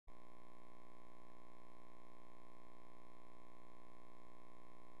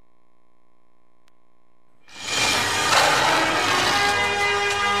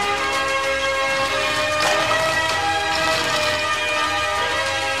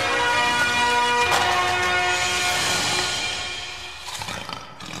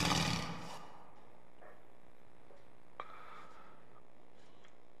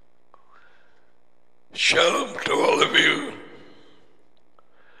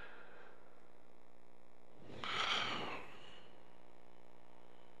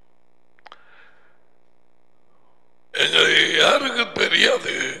யாருக்கு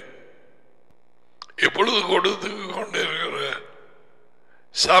தெரியாது எப்பொழுது கொடுத்து கொண்டிருக்கிற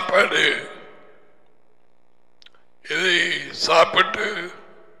சாப்பாடு இதை சாப்பிட்டு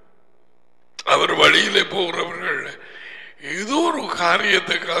அவர் வழியிலே போகிறவர்கள் ஏதோ ஒரு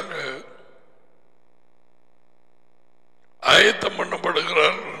காரியத்துக்காக ஆயத்தம்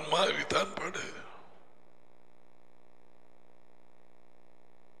பண்ணப்படுகிறார்கள் மாதிரி தான் படு.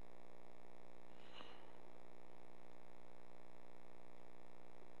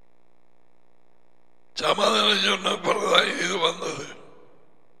 சமாதானம் சொன்ன பிறகுதான் இது வந்தது.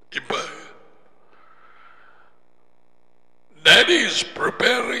 இப்ப Daddy is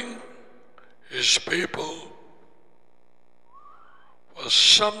preparing his people for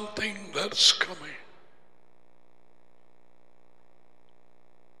something that's coming.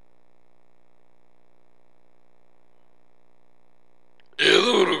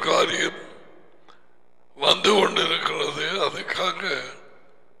 ஏதோ ஒரு காரியம் வந்து கொண்டிருக்கிறது. அதுக்காக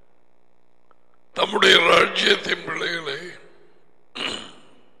தம்முடைய ராஜ்யத்தின் பிள்ளைகளை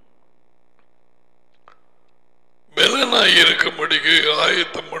பலனாய் இருக்கும்படிக்கு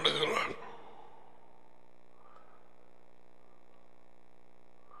ஆயத்தம் பண்ணுகிறார்.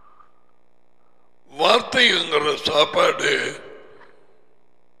 வார்த்தைங்கிற சாப்பாடு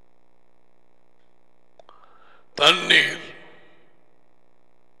தண்ணீர்,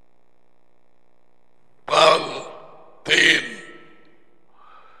 பால், தேன்,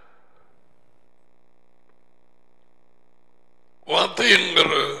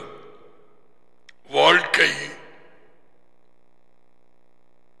 வார்த்தைங்கிற வாழ்க்கை,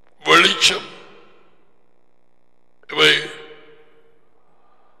 வெளிச்சம், இவை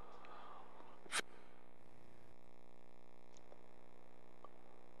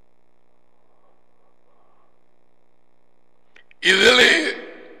இதிலே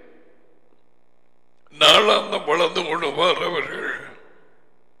நாளாந்தம் வளர்ந்து கொண்டு வரவர்கள்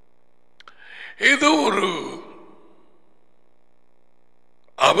ஏதோ ஒரு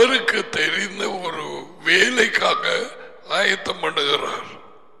அவருக்கு தெரிந்த ஒரு வேலைக்காக ஆயத்தம் பண்ணுகிறார்.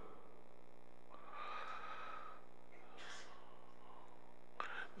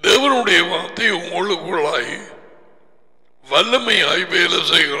 தேவனுடைய வார்த்தை உங்களுக்குள்ளாய் வல்லமையாய் வேலை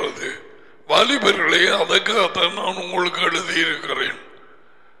செய்கிறது. வாலிபர்களே, அதற்காகத்தான் நான் உங்களுக்கு எழுதியிருக்கிறேன்.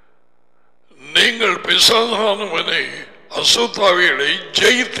 நீங்கள் பிசாசானவனை, அசுத்தாவிகளை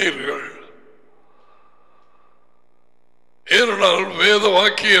ஜெயித்தீர்கள். ஏனென்றால் வேத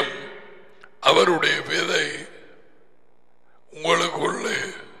வாக்கியம் அவருடைய விதை உங்களுக்குள்ளே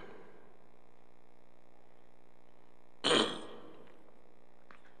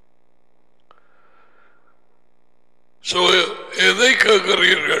எதை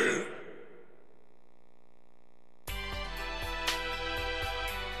கேட்கிறீர்கள்?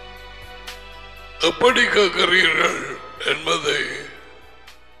 எப்படி கேட்கிறீர்கள் என்பதை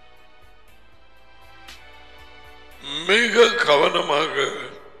மிக கவனமாக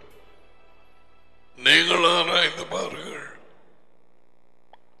நீங்கள் ஆராய்ந்து பாருங்கள்.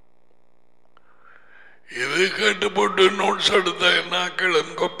 இது கேட்டு போட்டு நோட்ஸ் எடுத்த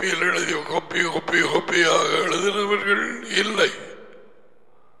நாட்களும் கொப்பியில் எழுதி கொப்பியாக எழுதினவர்கள் இல்லை.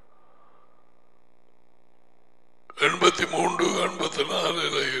 83,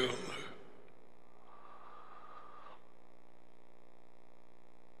 84 இருந்து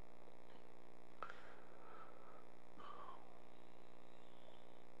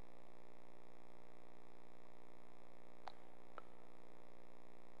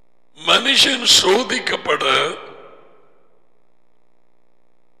மனுஷன் சோதிக்கப்பட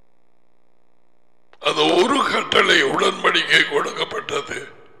அது ஒரு கட்டளை உடன்படிக்கை கொடுக்கப்பட்டது.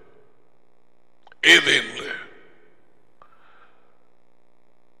 ஏதேன்று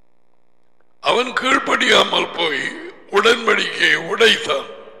அவன் கீழ்ப்படியாமல் போய் உடன்படிக்கையை உடைத்தான்.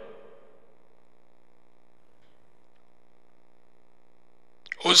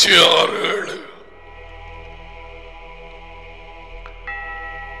 ஓசியா 6:7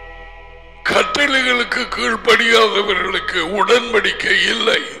 கட்டளைகளுக்கு கீழ்ப்படியாதவர்களுக்கு உடன்படிக்கை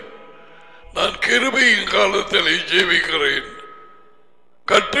இல்லை. நான் கிருபையின் காலத்தில் ஜீவிக்கிறேன்.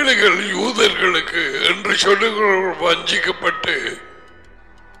 கட்டளைகள் யூதர்களுக்கு என்று சொல்லுகிறவர்கள் வஞ்சிக்கப்பட்டு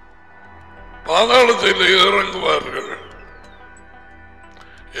பாதாளத்தில் இறங்குவார்கள்.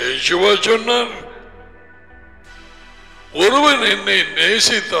 யேசுவா சொன்னார், ஒருவன் என்னை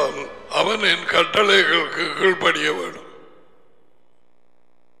நேசித்தால் அவன் என் கட்டளைகளுக்கு கீழ்ப்படிய வேண்டும்.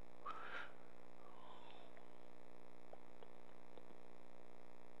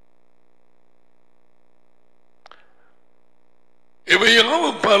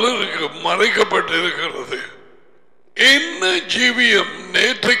 இவையாவும் பலருக்கு மறைக்கப்பட்டிருக்கிறது. என்ன ஜீவியம்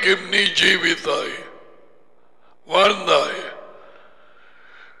நேற்றைக்கும் நீ ஜீவித்தாய், வாழ்ந்தாய்.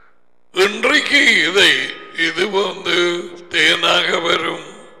 இன்றைக்கு இது தேனாக வரும்,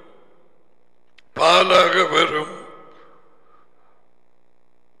 பாலாக வரும்,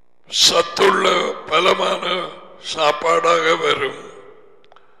 சத்துள்ள பலமான சாப்பாடாக வரும்,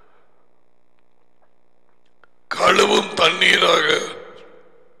 கழுவும் தண்ணீராக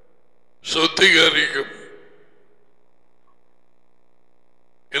சுத்திகரிக்கும்.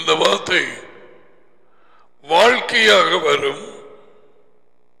 இந்த வார்த்தை வாழ்க்கையாக வரும்.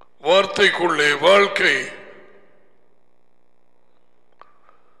 வார்த்தைக்குள்ளே வாழ்க்கை.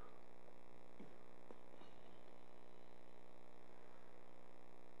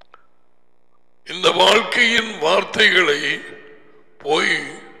 இந்த வாழ்க்கையின் வார்த்தைகளை போய்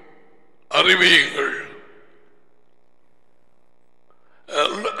அறிவியுங்கள்.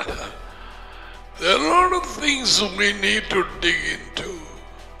 There are a lot of things we need to dig into.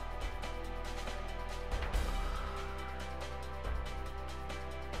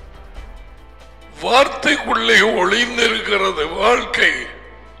 வார்த்தைக்குள்ளே ஒளிந்திருக்கிறது வாழ்க்கை.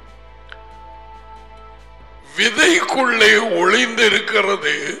 விதைக்குள்ளே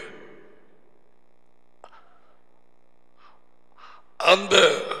ஒளிந்திருக்கிறது அந்த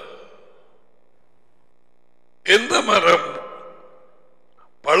எந்த மரம்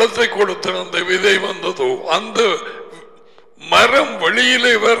பழத்தை கொடுத்த அந்த விதை வந்ததோ அந்த மரம்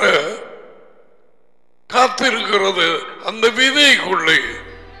வெளியிலே வர காத்திருக்கிறது அந்த விதைக்குள்ளே.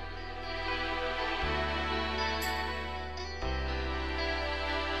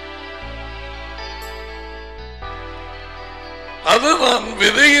 அதுதான்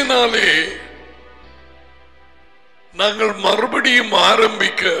விதையினாலே நாங்கள் மறுபடியும்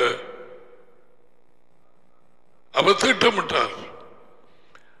ஆரம்பிக்க அவர் திட்டமிட்டார்.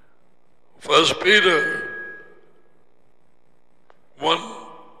 First Peter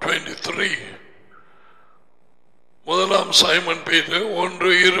 1:23 முதலாம் சைமன் பீட்டர்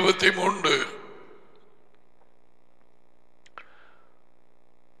 1:23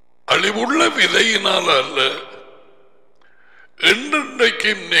 அழிவுள்ள விதையினால் அல்ல,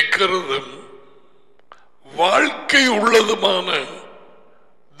 என்றைக்கும் நிற்கிறதும் வாழ்க்கை உள்ளதுமான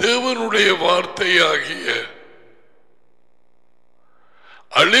தேவனுடைய வார்த்தையாகிய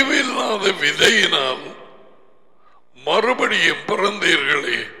அழிவில்லாத விதையினால் மறுபடியும்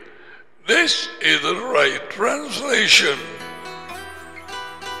பிறந்தீர்களே. This is the right translation.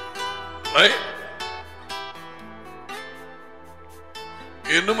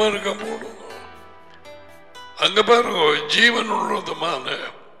 இன்னும் இருக்க போடும். அங்க பாருங்க, ஜீவன் உள்ளதுமான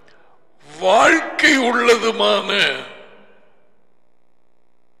வாழ்க்கை உள்ளதுமான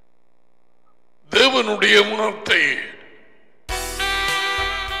தேவனுடைய வார்த்தை.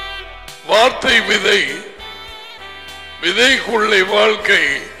 வார்த்தை விதை, விதைக்குள்ளே வாழ்க்கை.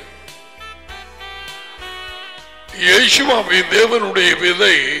 இயேசுவாவை தேவனுடைய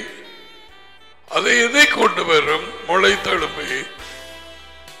விதை, அதை எதை கொண்டு வரும்? முளை தழும்பி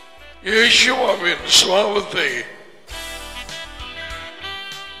இயேசுவாவின் சுவாவத்தை.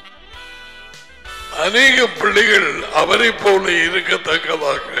 அநேக பிள்ளைகள் அவரை போல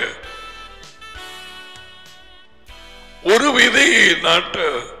இருக்கத்தக்கதாக ஒரு விதையை நாட்ட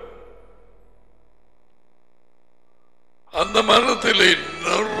அந்த மரத்திலே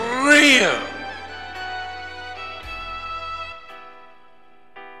நிறைய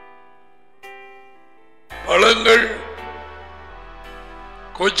பழங்கள்,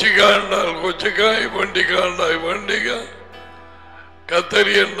 கொச்சிக்காய் என்றால் கொச்சிக்காய், வண்டிக்காய் என்றால் வண்டிக்காய்,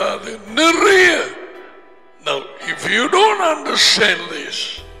 கத்தரி என்றால் நிறைய. Now, if you don't understand this,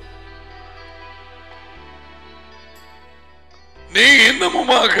 நீ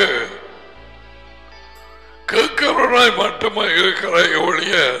இன்னமுமாக கேட்கிறவராய் மட்டுமாக இருக்கிறாய்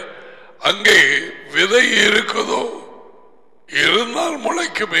ஒழிய அங்கே விதை இருக்குதோ? இருந்தால்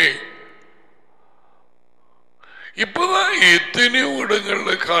முளைக்குமே. இப்பதான் எத்தனையோ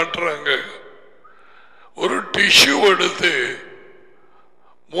இடங்கள்ல காட்டுறாங்க, ஒரு டிஷ்யூ எடுத்து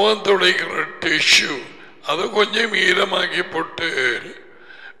முகம் துடைக்கிற டிஷ்யூ, அதை கொஞ்சம் ஈரமாக்கி போட்டு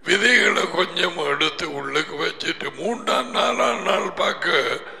விதைகளை கொஞ்சம் எடுத்து உள்ளுக்கு வச்சுட்டு 3ஆம் 4ஆம் நாள்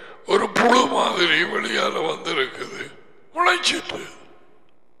பார்க்க ஒரு புழு மாதிரி வெளியால வந்திருக்குது, முளைச்சிட்டு.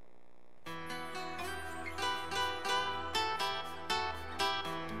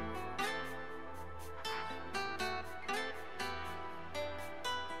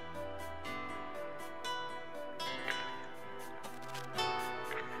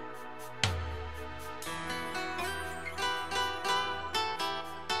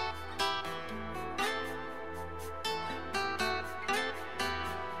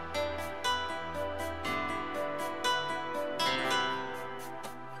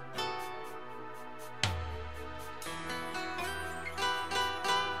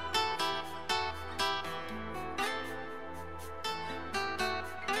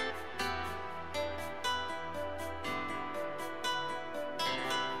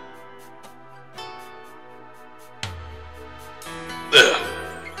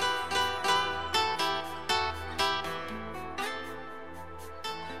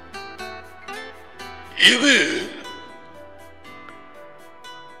 இது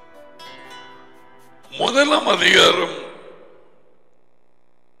முதலாம் அதிகாரம்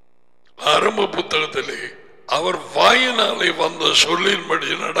ஆரம்ப புத்தகத்திலே அவர் வாயினாலே வந்த சொல்லின்படி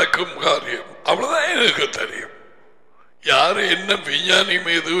நடக்கும் காரியம். அவ்வளவுதான் எனக்கு தெரியும். யாரு என்ன விஞ்ஞானி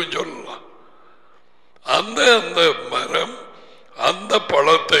மீதும் சொல்லலாம். அந்த அந்த மரம் அந்த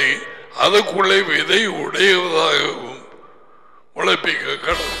பழத்தை அதுக்குள்ளே விதை உடையதாகவும் முளைப்பிக்க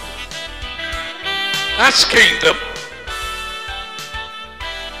கடவுள். That's kingdom.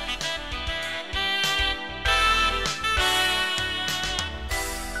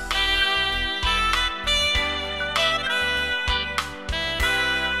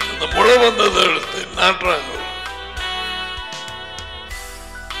 அந்த முளை வந்ததை எடுத்து நாட்டுறாங்க.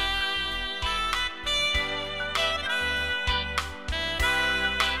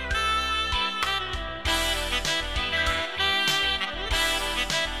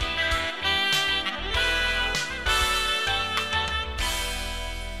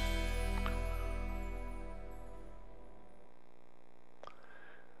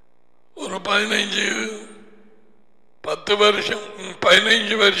 ஒரு 10 வருஷம்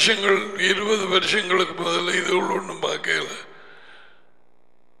 15 வருஷங்கள் 20 வருஷங்களுக்கு முதல்ல இது ஒன்றும் பார்க்கல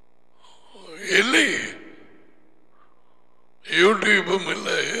இல்லை. யூடியூபும்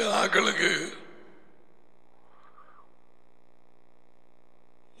இல்லை. ஆக்களுக்கு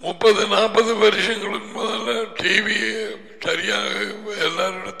 30-40 வருஷங்களுக்கு முதல்ல டிவி சரியாக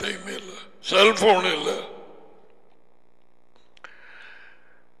எல்லாரிடத்தையுமே இல்லை. செல்போன் இல்லை.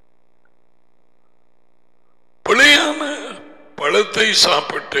 பிழையான பழத்தை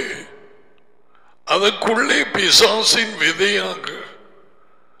சாப்பிட்டு அதற்குள்ளே பிசாசின் விதையாக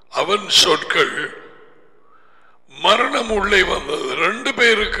அவன் சொற்கள் மரணம் உள்ளே வந்தது. 2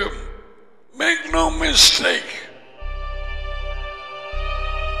 பேருக்கும். Make no mistake.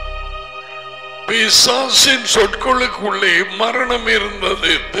 பிசாசின் சொற்களுக்குள்ளே மரணம்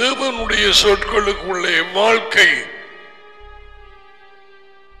இருந்தது. தேவனுடைய சொற்களுக்குள்ளே வாழ்க்கை.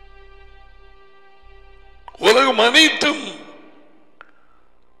 உலகம் அனைத்தும்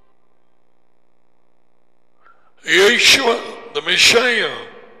யேசுவா the Messiah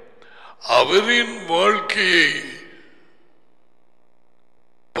அவரின் வாழ்க்கையை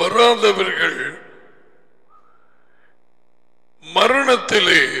பெறாதவர்கள்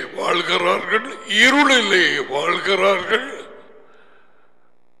மரணத்திலே வாழ்கிறார்கள், இருளிலே வாழ்கிறார்கள்.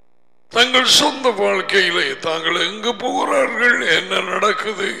 தங்கள் சொந்த வாழ்க்கையிலே தாங்கள் எங்கு போகிறார்கள், என்ன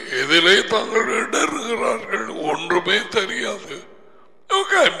நடக்குது, எதிலே தாங்கள் இடறுகிறார்கள் ஒன்றுமே தெரியாது. You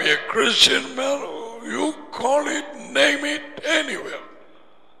can be a Christian man, you call it, name it, anywhere.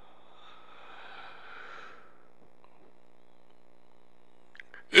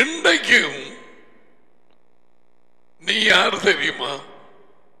 இன்றைக்கும் நீ யார் தெரியுமா?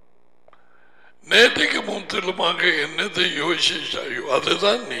 நேற்றைக்கு முற்றிலுமாக என்னத்தை யோசிச்சாயோ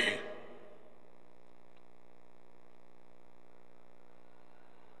அதுதான் நீ.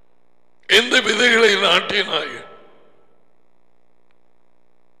 எந்த விதைகளை நாட்டினாய்?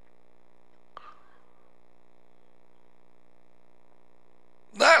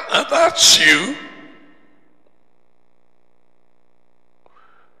 That's you.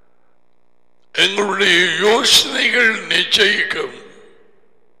 எங்களுடைய யோசனைகள் நிச்சயிக்கும்.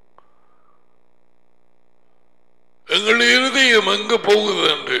 எங்கள் இருதயம் எங்கு போகுது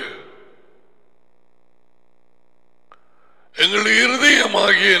என்று. எங்கள்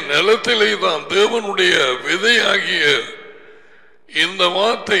இருதயமாகிய நிலத்திலே தான் தேவனுடைய விதையாகிய இந்த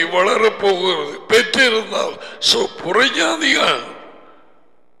வார்த்தை வளரப்போகிறது. பெற்றிருந்தால் புறஜாதிகள்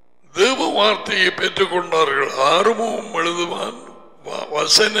தேவ வார்த்தையை பெற்றுக் கொண்டார்கள். ஆறுமுகம் எழுதுவான்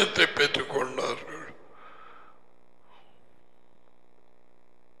வசனத்தை பெற்றுக் கொண்டார்கள்.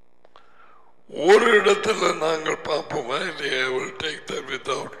 ஒரு இடத்துல நாங்கள் பார்ப்போமா? I will take that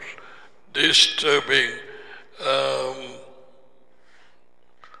without disturbing.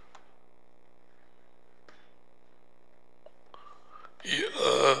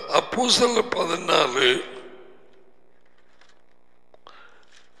 அப்போஸ்தலர் 14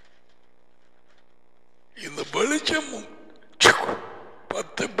 இந்த வெளிச்சம்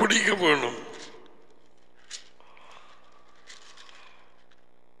 10 பிடிக்க வேணும்.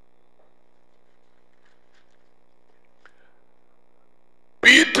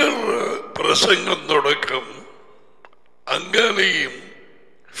 பீட்டர் பிரசங்கம் தொடக்கம் அங்காலேயும்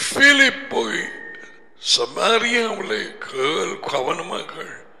பிலிப் போய் சமாரியாவிலே கவனமாக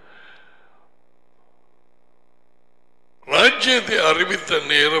ராஜ்யத்தை அறிவித்த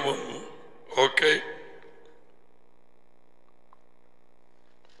நேரமும் ஓகே.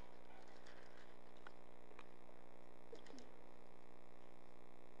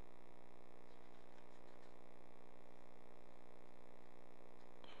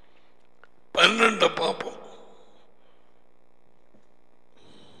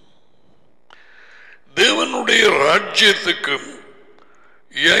 ராஜ்யத்துக்கும்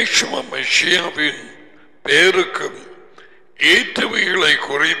யேசுவ மெசியாவின் பேருக்கும் ஏற்றவைகளை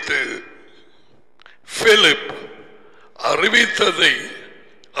குறித்து பிலிப் அறிவித்ததை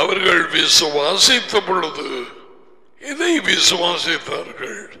அவர்கள் விசுவாசித்த பொழுது இதை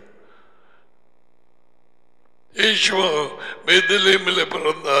விசுவாசித்தார்கள். யேசுவா பெத்லெஹேமிலே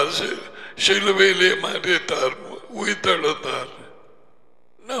பிறந்தார், சிலுவையிலே மரித்தார், உயிர்த்தெழுந்தார்.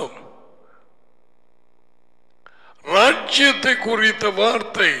 ராஜ்யத்தை குறித்த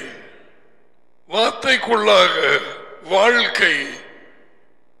வார்த்தைக்குள்ளாக வாழ்க்கை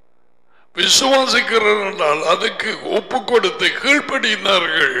விசுவாசிக்கிறார்கள். அதுக்கு ஒப்பு கொடுத்து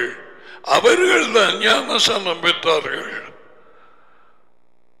கீழ்ப்படினார்கள். அவர்கள் தான் ஞானஸ்நானம் பெற்றார்கள்.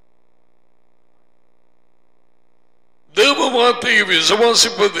 தேவ வார்த்தையை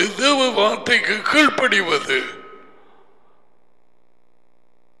விசுவாசிப்பது, தேவ வார்த்தைக்கு கீழ்ப்படிவது.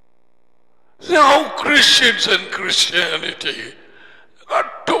 Now Christians and Christianity are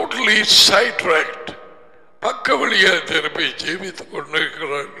totally sidetracked. பக்க வழியாக திருப்பி ஜீவித்துக்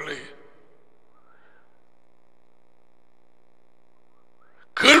கொண்டிருக்கிறார்களே.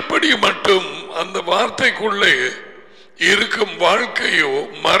 கீழ்ப்படி மட்டும் அந்த வார்த்தைக்குள்ளே இருக்கும் வாழ்க்கையோ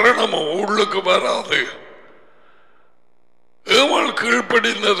மரணமோ உள்ளுக்கு வராது. அவள்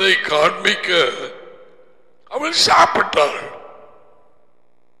கீழ்ப்படிந்ததை காண்பிக்க அவள் சாப்பிட்டாள்.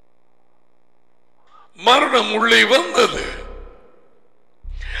 மரணம் உள்ளே வந்தது.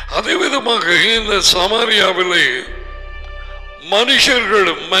 அதே விதமாக இந்த சமாரியாவிலே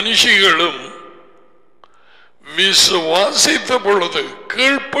மனுஷர்களும் மனுஷிகளும் விசுவாசித்த பொழுது,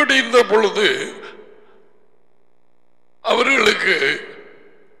 கீழ்ப்படிந்த பொழுது அவர்களுக்கு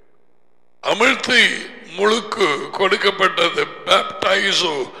அமிழ்த்தி முழுக்கு கொடுக்கப்பட்டது.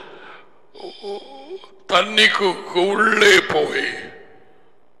 பேப்டைஸோ தண்ணிக்கு உள்ளே போய்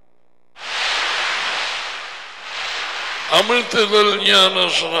அமிழ்த்துதல் ஞான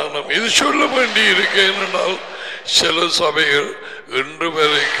ஸ்நானம். இது சொல்ல வேண்டி இருக்கு. என்றால் சில சபைகள் இன்று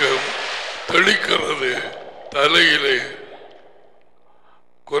வரைக்கும் தெளிக்கிறது தலையிலே.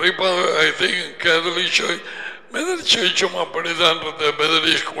 குறிப்பாக ஐ திங்க் கேதலிக் மெதடிஸ்டும் அப்படிதான் இருந்த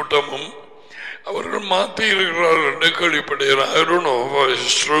மெதடிஸ்ட் கூட்டமும் அவர்கள் மாற்றி இருக்கிறார்கள் என்று கேள்விப்படுகிறார்.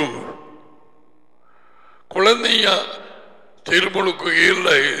 குழந்தையா திருமுழுக்கு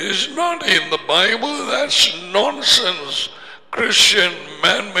இல்லை. It's not in the Bible. That's nonsense. Christian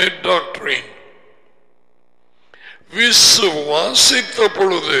man-made doctrine. விசுவாசித்த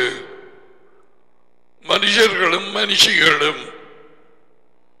பொழுது மனுஷர்களும் மனுஷிகளும்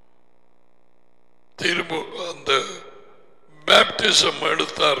திரும்ப அந்த பேப்டிசம்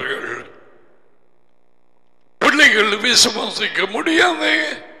எடுத்தார்கள். பிள்ளைகள் விசுவாசிக்க முடியாது.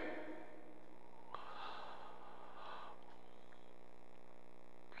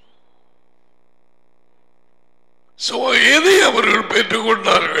 எதை அவர்கள் பெற்றுக்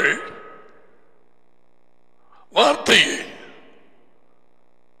கொண்டார்கள்? வார்த்தையை.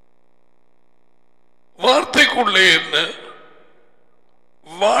 வார்த்தைக்குள்ளே என்ன?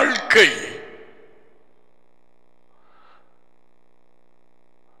 வாழ்க்கை.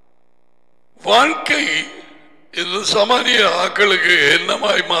 வாழ்க்கை இந்த சமாரிய ஆக்களுக்கு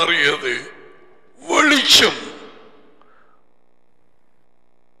என்னமாய் மாறியது? வெளிச்சம்.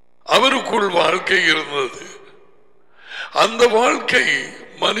 அவருக்குள் வாழ்க்கை இருந்தது. அந்த வாழ்க்கை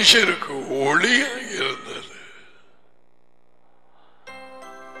மனுஷருக்கு ஒளியாக இருந்தது.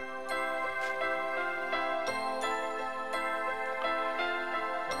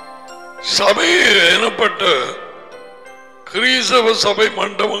 சபை எனப்பட்ட கிறிஸ்தவ சபை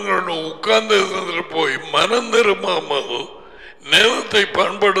மண்டபங்கள் உட்கார்ந்து இருந்தது போய் மனம் திரும்பாமல், நேரத்தை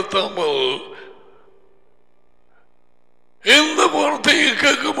பண்படுத்தாமல் எந்த வார்த்தையை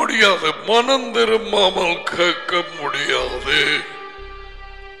கேட்க முடியாது. மனம் திரும்பாமல் கேட்க முடியாது.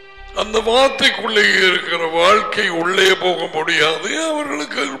 அந்த வார்த்தைக்குள்ளே இருக்கிற வாழ்க்கை உள்ளே போக முடியாது.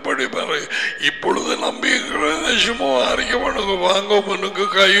 அவர்களுக்கு படிப்பாரு. இப்பொழுது நம்பி சும்மா அறிக்கை பண்ணுங்க, வாங்க முன்னுக்கு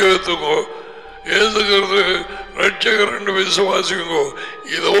கையெழுத்துங்கோ, ஏசுகிறது ரட்சகர் என்று விசுவாசிங்கோ.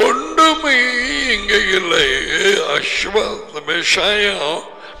 இது ஒன்றுமே இங்கே இல்லை. அஸ்வம்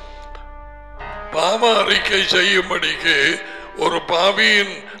பாவ அறிக்கை செய்யும்படிக்கு ஒரு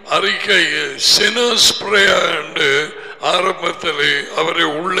பாவியின் அறிக்கை சினர்ஸ் பிரேயர் என்று ஆரம்பத்தில் அவரை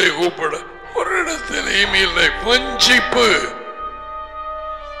உள்ளே கூப்பிட ஒரு இடத்திலேயும் இல்லை. வஞ்சிப்பு.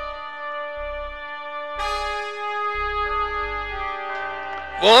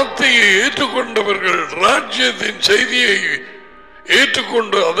 வார்த்தையை ஏற்றுக்கொண்டவர்கள், ராஜ்யத்தின் செய்தியை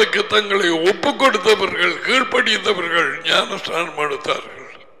ஏற்றுக்கொண்டு அதற்கு தங்களை ஒப்புக் கொடுத்தவர்கள், கீழ்ப்படிந்தவர்கள் ஞானஸ்நானம் எடுத்தார்கள்.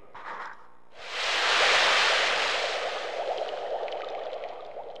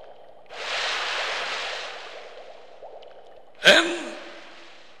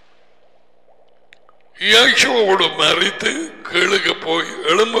 இயேசுவோடு மரித்து கீழுக்கு போய்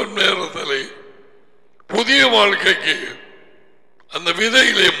எழும்பும் நேரத்தில் புதிய வாழ்க்கைக்கு அந்த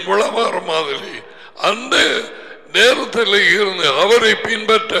விதையிலே முளவார மாதிரி அந்த நேரத்தில் இருந்து அவரை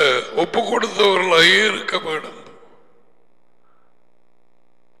பின்பற்ற ஒப்பு கொடுத்தவர்களாக இருக்க வேண்டும்.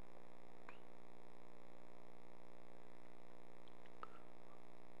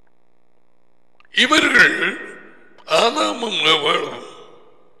 இவர்கள் ஆதாமும் எவளும்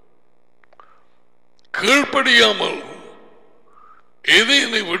கீழ்ப்படியாமல்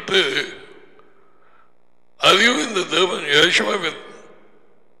எதையை விட்டு அதையும் இந்த தேவன் யேசுவின்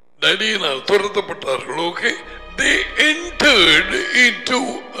நடியினால் துரத்தப்பட்டார்கள். Okay, they entered into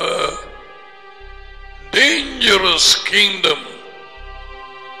a dangerous kingdom.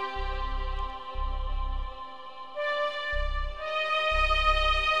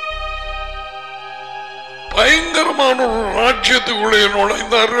 பயங்கரமான ஒரு ராஜ்யத்துக்குள்ளே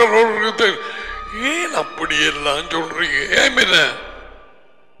நுழைந்தார்கள். அவர்களுக்கு ஏன் அப்படி எல்லாம் சொல்றீங்க? ஏமின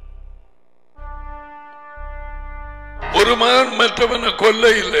ஒரு மகன் மற்றவனை கொல்ல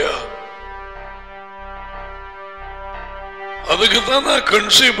இல்லையா? அதுக்குதான் நான்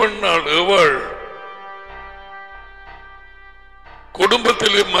கன்சீவ் பண்ணாள். அவள்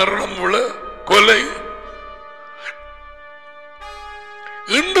குடும்பத்திலே மரணம் உள்ள கொலை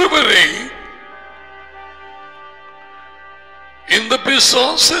இன்று வரை இந்த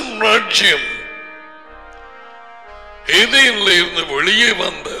பிசாசின் ராஜ்யம் ஏதேனில் இருந்து வெளியே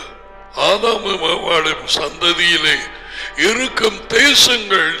வந்த ஆதாமும் அவ்வாளும் சந்ததியிலே இருக்கும்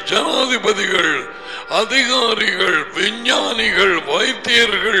தேசங்கள், ஜனாதிபதிகள், அதிகாரிகள், விஞ்ஞானிகள்,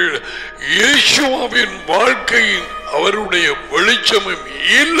 வைத்தியர்கள், இயேசுவின் வாழ்க்கையின் அவருடைய வெளிச்சமும்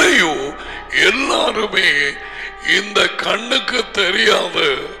இல்லையோ எல்லாருமே இந்த கண்ணுக்கு தெரியாத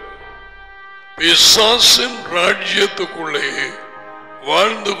பிசாசின் ராஜ்யத்துக்குள்ளே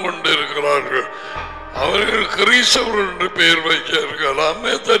வாழ்ந்து கொண்டிருக்கிறார்கள். அவர்கள் கிறிஸ்தவர்கள் என்று பெயர் வைச்சிருக்கலாம்,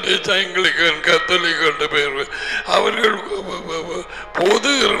 மெத்தடிஸ்ட், ஆங்கிலிக்கன், கத்தோலிக் என்று பெயர். அவர்கள்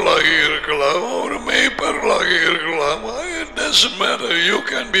பொதுகளாக இருக்கலாம், ஒரு மேய்ப்பர்களாக இருக்கலாம். It doesn't matter. You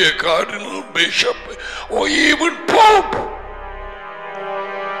can be a cardinal, bishop, or even pope.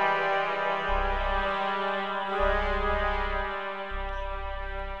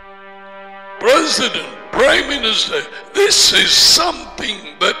 President, Prime Minister, this is something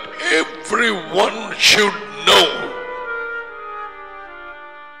that everyone should know.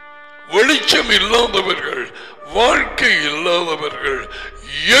 வெளிச்சம் இல்லாதவர்கள், வாழ்க்கை இல்லாதவர்கள்,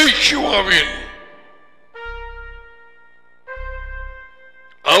 இயேசுவின்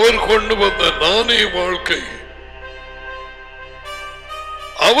அவர் கொண்டு வந்த நானே வாழ்க்கை,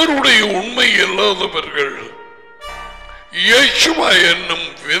 அவருடைய உண்மை இல்லாதவர்கள், இயேசுவா என்னும்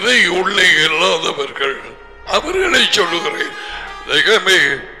விதை உள்ளே இல்லாதவர்கள், அவர்களை சொல்லுகிறேன். They can be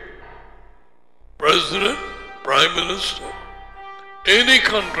president, prime minister, any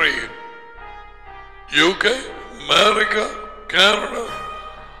country, UK, America, Canada,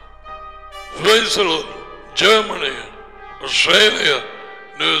 Switzerland, Germany, Australia,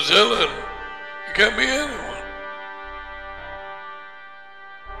 New Zealand. It can be anyone.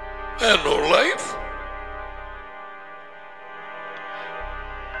 They have no life.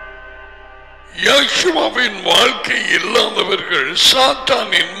 இயேசுவின் வாழ்க்கை இல்லாதவர்கள்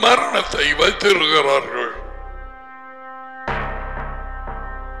சாத்தானின் மரணத்தை வைத்திருக்கிறார்கள்.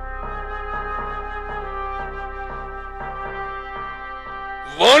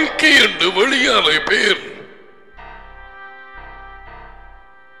 வாழ்க்கை என்று வெளியாலே பேர்,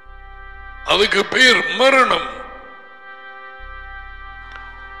 அதுக்கு பேர் மரணம்.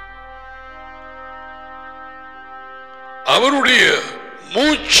 அவருடைய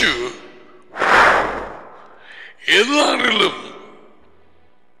மூச்சு எல்லாரிலும்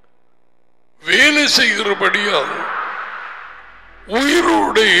வேலை செய்கிறபடியால்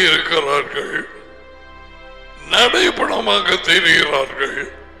உயிரோடு இருக்கிறார்கள், நடைபடமாக தெரிகிறார்கள்.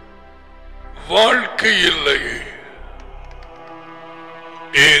 வாழ்க்கை இல்லை.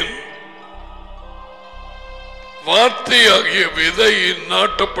 ஏன்? வார்த்தையாகிய விதை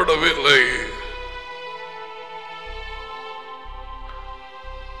நாட்டப்படவில்லை.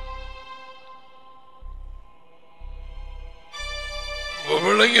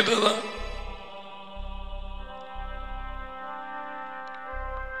 விளங்கிட்டதான்.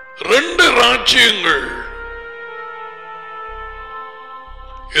 ரெண்டு ராஜ்யங்கள்,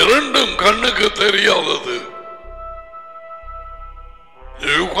 இரண்டும் கண்ணுக்கு தெரியாதது.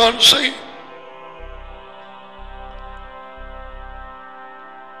 You can't say.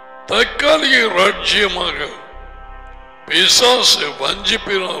 தற்காலிக ராஜ்யமாக பிசாசு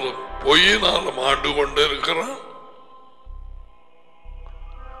வஞ்சிப்பினாலும் பொய்யினாலும் ஆண்டு கொண்டிருக்கிறான்.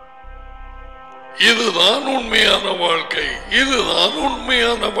 இதுதான் உண்மையான வாழ்க்கை, இதுதான்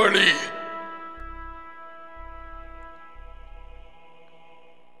உண்மையான வழி.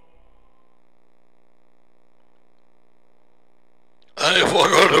 I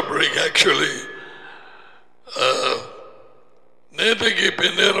forgot to bring actually. நேற்றைக்கு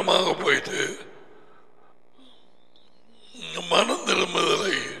பின்னேரமாக போயிட்டு மனம்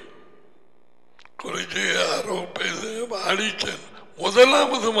திரும்புதலை குறித்து யாரோ பேச அடிச்சேன்.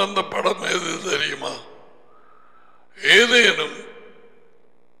 முதலாவது வந்த படம் எது தெரியுமா? ஏதேனும்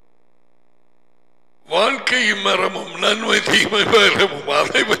வாழ்க்கை மரமும் நன்மை தீமை மரமும்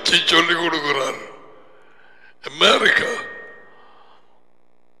அதை வச்சு சொல்லிக் கொடுக்கிறார். அமெரிக்கா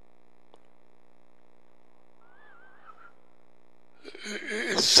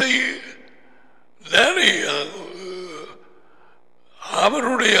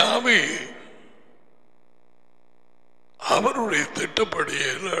அவருடைய ஆவி அவருடைய திட்டப்படி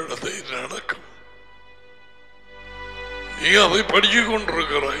எல்லா இடத்தையும் நடக்கும். நீ அதை படிச்சு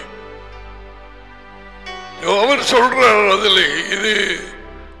கொண்டிருக்கிறாய். அவர் சொல்றார் அதில் இது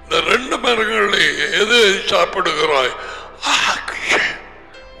இந்த 2 மரங்களில் எது சாப்பிடுகிறாய்?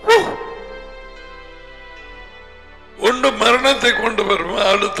 ஒன்று மரணத்தை கொண்டு வரும்,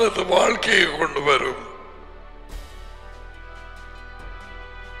 அடுத்தது வாழ்க்கையை கொண்டு வரும்.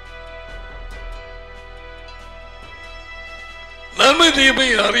 நன்மை தீமை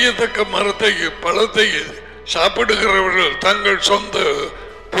அறியத்தக்க மரத்தை பழத்தை சாப்பிடுகிறவர்கள் தங்கள் சொந்த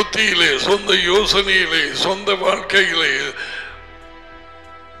புத்தியிலே, சொந்த யோசனையிலே, சொந்த வாழ்க்கையிலே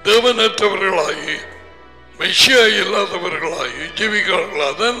தேவனற்றவர்களாகி மெஷியா இல்லாதவர்களாகி ஜீவிக்கிறார்கள்.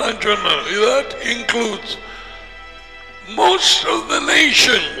 அதான் நான் சொன்னேன். That includes most of the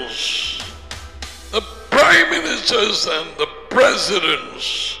nations, the prime ministers and the presidents.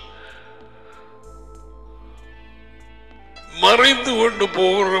 மறைந்து கொண்டு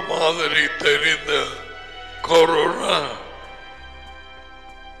போகிற மாதிரி தெரிந்த கொரோனா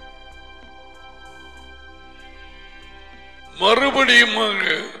மறுபடியும்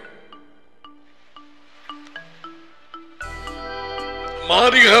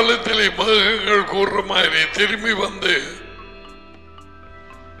மாறி காலத்திலே மேகங்கள் கூறுற மாதிரி திரும்பி வந்து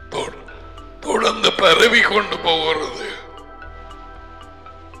தொடர்ந்து பரவி கொண்டு போகிறது.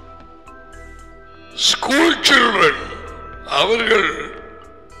 ஸ்கூல் சில்ட்ரன் அவர்கள்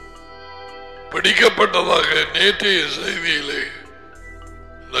பிடிக்கப்பட்டதாக நேற்றைய செய்தியிலே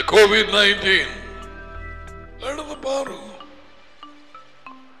இந்த COVID-19 எடுத்து பாருங்க.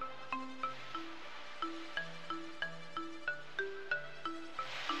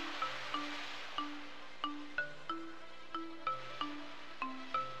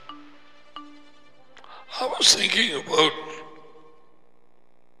 I was thinking about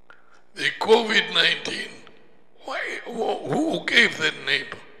the COVID-19. Why? Who gave that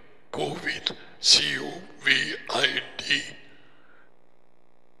name? COVID. COVID.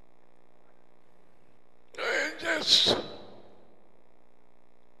 Just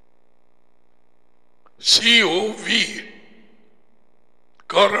COV.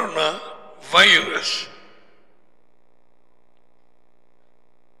 Corona virus.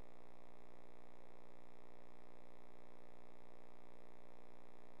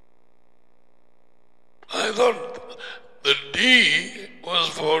 I thought the D was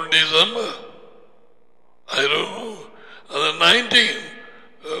for December. I don't know. The 2019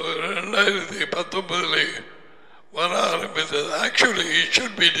 வர ஆரம்பித்தது. Actually, it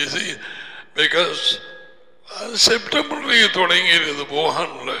should be disease because செப்டம்பர்லேயே தொடங்கியது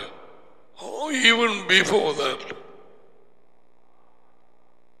வுஹான்ல. Oh, even before that.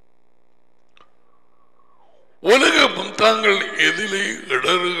 உலகம் தாங்கள் எதிலே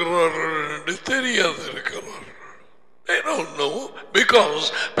இடறுகிறார்கள் என்று தெரியாது இருக்கிறார்கள். They don't know because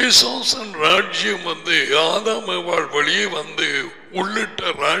பிசாசன் ராஜ்யம் வந்து ஆதாமேவாள் வழியே வந்து உள்ளிட்ட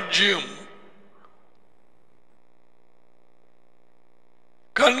ராஜ்யம்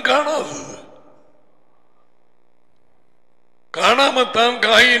கண் காணாது. காணாமத்தான்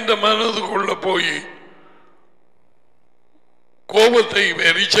காயின்ற மனதுக்குள்ள போய் கோபத்தை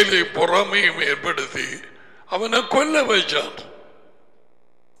எரிச்சலை பொறாமையும் ஏற்படுத்தி அவனை கொல்ல வைச்சான்.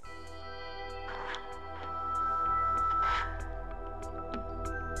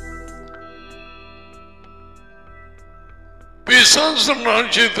 பிசாசன்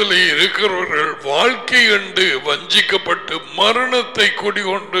ராஜ்யத்தில் இருக்கிறவர்கள் வாழ்க்கை கண்டு வஞ்சிக்கப்பட்டு மரணத்தை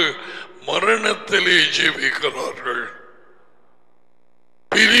குடிகொண்டு மரணத்திலே ஜீவிக்கிறார்கள்.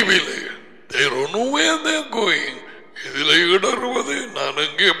 பிரிவிலே இதில் இடறுவது நான்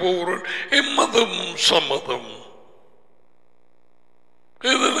எங்கே போகிறேன், எம்மதம் சம்மதம்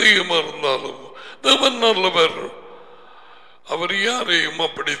எதிலையும் இருந்தாலும் தேவன் நல்லவர், அவர் யாரையும்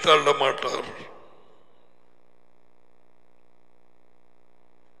அப்படி தள்ள மாட்டார்.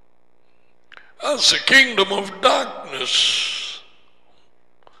 That's a kingdom of darkness.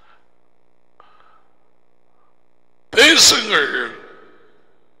 தேசங்கள்,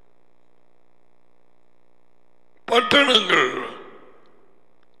 பட்டணங்கள்,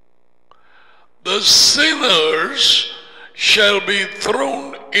 the sinners shall be thrown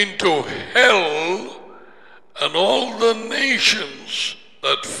into hell, and all the nations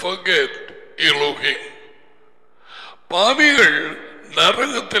that forget Elohim. பாவிகள்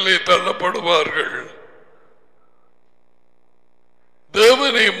நரகத்திலே தள்ளப்படுவார்கள்.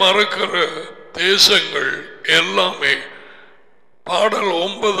 தேவனை மறக்கிற தேசங்கள் எல்லாமே. பாடல்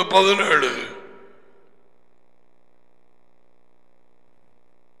 9:17.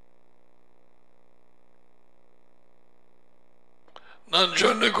 நான்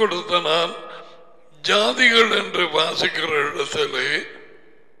சொல்லிக் கொடுத்த நான் ஜாதிகள் என்று வாசிக்கிற இடத்திலே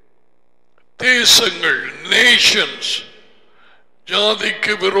தேசங்கள், நேஷன்ஸ்,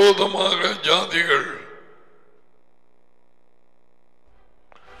 ஜாதிக்கு விரோதமாக ஜாதிகள்.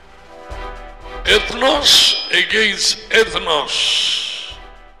 Ethnos against ethnos.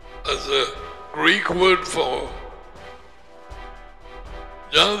 That's a Greek word for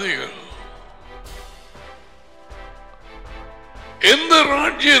ஜாதிகள். எந்த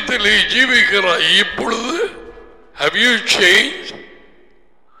ராஜ்யத்திலே ஜீவிக்கிறாய் இப்பொழுது? Have you changed?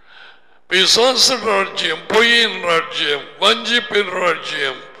 பிசாசு ராஜ்யம், பொய்யின் ராஜ்யம், வஞ்சிப்பின்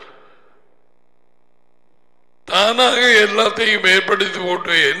ராஜ்யம், தானாக எல்லாத்தையும் ஏற்படுத்தி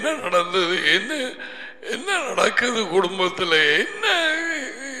போட்டு என்ன நடந்தது, என்ன நடக்குது குடும்பத்தில், என்ன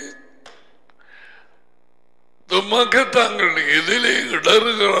மக்கள் தாங்கள் எதிலே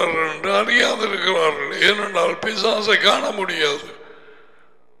இடறுகிறார்கள் என்று அறியாதிருக்கிறார்கள். ஏனென்றால் பிசாசை காண முடியாது.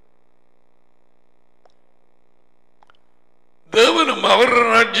 தேவனும் அவர்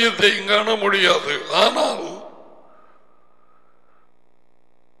ராஜ்யத்தை காண முடியாது. ஆனால்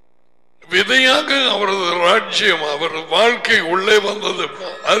விதையாக அவரது ராஜ்யம், அவரது வாழ்க்கை உள்ளே வந்தது,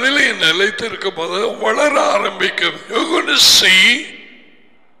 அதிலே நிலைத்திருக்கும் போது வளர ஆரம்பிக்கும். You're going to see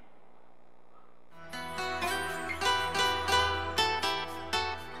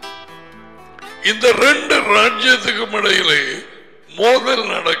இந்த ரெண்டு ராஜ்யத்துக்கும் இடையிலே மோதல்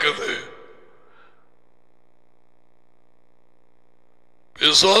நடக்குது.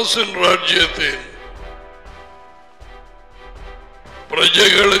 பிசாசின் ராஜ்யத்தின்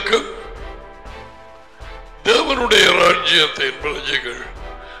பிரஜைகளுக்கும் தேவனுடைய ராஜ்யத்தின் பிரஜைகள்.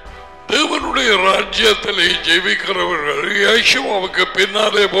 தேவனுடைய ராஜ்யத்திலே ஜெயிக்கிறவர்கள், யேசுவாவுக்கு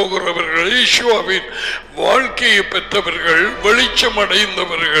பின்னாலே போகிறவர்கள், யேசுவாவின் வாழ்க்கையை பெற்றவர்கள், வெளிச்சம்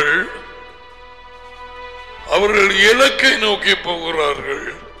அடைந்தவர்கள், அவர்கள் இலக்கை நோக்கி போகிறார்கள்.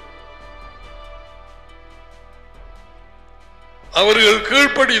 அவர்கள்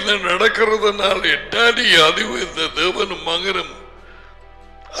கீழ்ப்படிந்து நடக்கிறதுனாலே டாடி அறிவு இந்த தேவனும் மகனும்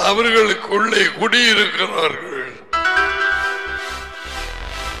அவர்களுக்குள்ளே குடியிருக்கிறார்கள்.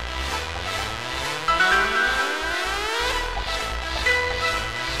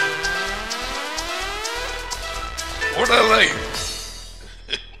 What a life!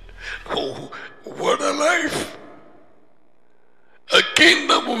 Oh, what a life! A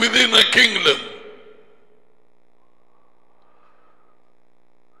kingdom within a kingdom.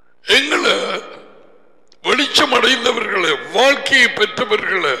 எங்களை வெளிச்சம் அடைந்தவர்களை, வாழ்க்கையை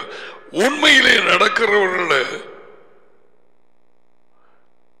பெற்றவர்களை, உண்மையிலே நடக்கிறவர்களை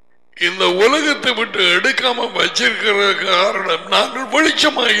இந்த உலகத்தை விட்டு எடுக்காம வச்சிருக்கிற காரணம், நாங்கள்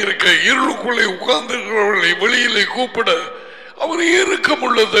வெளிச்சமாக இருக்க, இருளுக்குள்ளே உட்கார்ந்து இருக்கிறவர்களை வெளியிலே கூப்பிட அவர்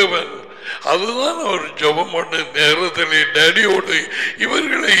இறுக்கமுள்ள தேவன். அதுதான் அவர் ஜெபம் பண்ண நேரத்திலே டேடியோடு,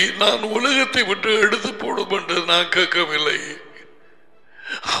 இவர்களை நான் உலகத்தை விட்டு எடுத்து போடும் என்று நான் கேட்கவில்லை,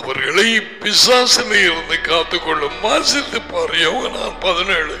 அவர்களை பிசாசிலே இருந்து காத்துக்கொள்ளும். வாசித்து பாரு யோவான்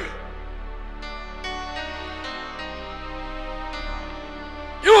 17.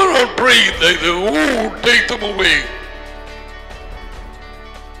 You are not praying that the take them away.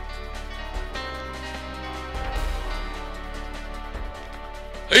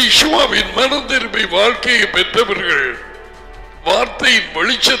 யேசுவின் மனம் திரும்பி வாழ்க்கையை பெற்றவர்கள், வார்த்தையின்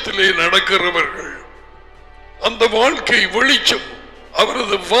வெளிச்சத்திலே நடக்கிறவர்கள், அந்த வாழ்க்கை வெளிச்சம்,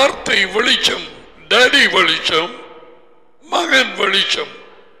 அவரது வார்த்தை வெளிச்சம், டாடி வெளிச்சம், மகன் வெளிச்சம்.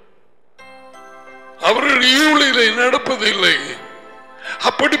 அவர்கள் இருளிலே நடப்பதில்லை.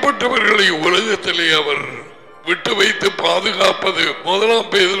 அப்படிப்பட்டவர்களை உலகத்திலே அவர் விட்டு வைத்து பாதுகாப்பது 1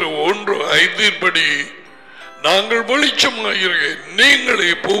 பேதுரு 1:5 படி, நாங்கள் வெளிச்சமாயிருக்க, நீங்களே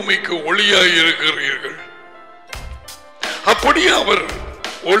பூமிக்கு ஒளியாயிருக்கிறீர்கள். அப்படி அவர்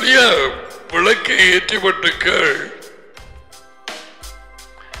ஒளியா விளக்கை ஏற்றிவிட்டு கேள்,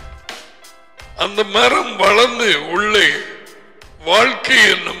 அந்த மரம் வளர்ந்து உள்ளே வாழ்க்கை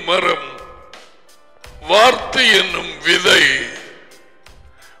என்னும் மரம் வார்த்தை என்னும் விதை,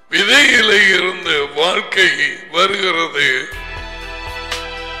 விதையிலே இருந்து வாழ்க்கை வருகிறது.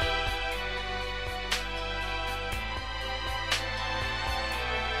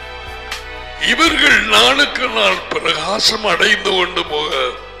 இவர்கள் நாளுக்கு நாள் பிரகாசம் அடைந்து கொண்டு போக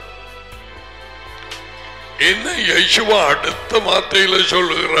என்ன யேசுவா அடுத்த வார்த்தையில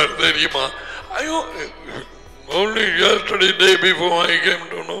சொல்லுகிறார் தெரியுமா? ஐயோ, only yesterday day before I came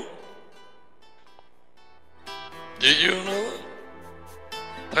to know. Did you know that?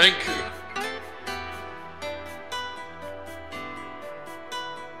 Thank you.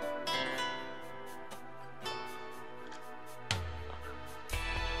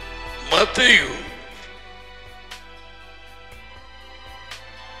 Matthew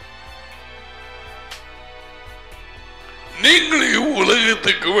நீங்கள்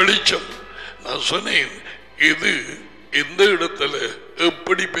உலகத்துக்கு வெளிச்சம். நான் சொன்னேன் இது இந்த இடத்துல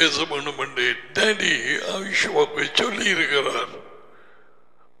எப்படி பேச வேண்டும் என்று டாடி ஆயுஷ்வாக்கு சொல்லி இருக்கிறார்.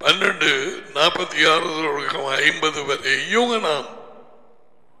 12:46 வரை யோகனான்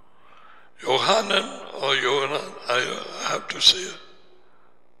யோகானன் யோகனான் I have to say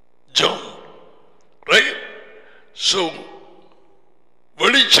John, right? So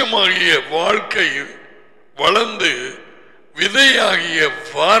வெளிச்சமாகிய வாழ்க்கை வளர்ந்து விதையாகிய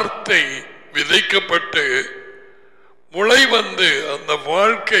வார்த்தை விதைக்கப்பட்டு முளை வந்து அந்த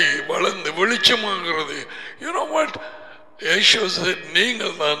வாழ்க்கை வளர்ந்து வெளிச்சமாகிறது. You know what? Yesu said,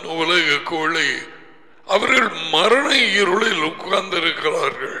 நீங்கள் தான் உலக கோழி. அவர்கள் மரண இருளில்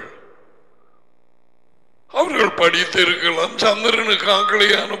உட்கார்ந்திருக்கிறார்கள். அவர்கள் படித்திருக்கலாம், சந்திரனுக்கு ஆக்களை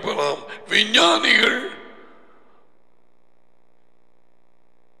அனுப்பலாம், விஞ்ஞானிகள்,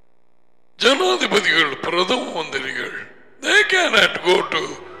 ஜனாதிபதிகள், பிரதம மந்திரிகள், they cannot go to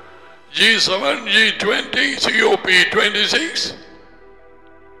G7, G20, COP26,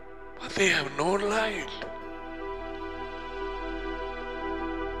 but they have no light.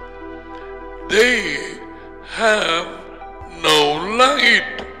 They have no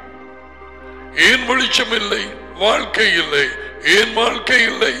light. ஏன் வெளிச்சம் இல்லை? வாழ்க்கை இல்லை. ஏன் வாழ்க்கை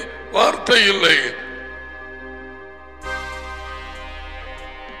இல்லை? வார்த்தை இல்லை.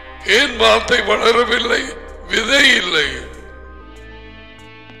 ஏன் வார்த்தை வளரவில்லை? விதை இல்லை.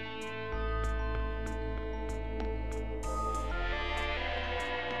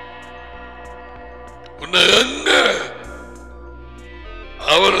 உன்னை எங்க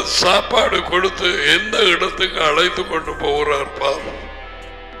அவர் சாப்பாடு கொடுத்து எந்த இடத்துக்கு அழைத்து கொண்டு போகிறார் பாரு.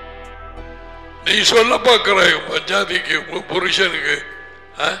 நீ சொல்ல பார்க்கிறாய் பஞ்சாதிக்கு புருஷனுக்கு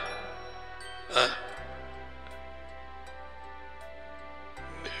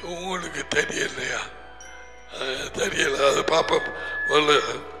உங்களுக்கு தெரியலையா? தெரியல. அது பாப்பா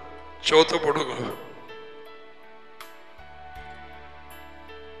சோத்த போடுங்க.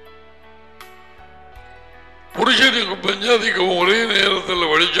 புருஷனுக்கு பஞ்சாதிக்கு ஒரே நேரத்தில்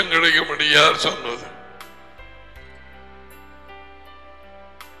வெளிச்சம் கிடைக்கும் யார் சொன்னது?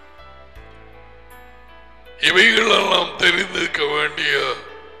 இவைகளெல்லாம் தெரிந்திருக்க வேண்டிய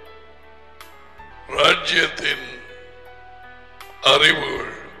ராஜ்யத்தின் அறிவுகள்.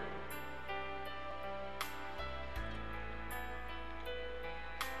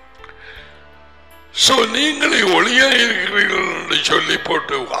 நீங்களே ஒளியாயிருக்கிறீர்கள் என்று சொல்லி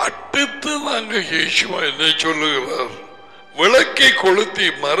போட்டு அடுத்து நாங்க இயேசுவா என்ன சொல்லுகிறார்? விளக்கை கொளுத்தி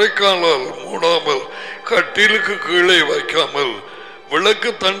மறைக்காலால் மூடாமல் கட்டிலுக்கு கீழே வைக்காமல் விளக்கு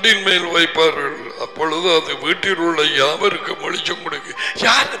தண்டின் மேல் வைப்பார்கள். அப்பொழுது அது வீட்டில் உள்ள யாவருக்கும் வெளிச்சம் கொடுக்க.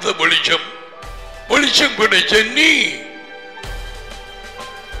 யார் இந்த வெளிச்சம்? வெளிச்சம் கிடைச்ச நீ.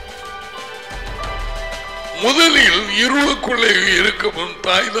 முதலில் இருளுக்குள்ளே இருக்கும் உன்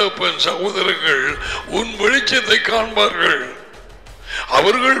தாய் தகப்பன் சகோதரர்கள் உன் வெளிச்சத்தை காண்பார்கள்.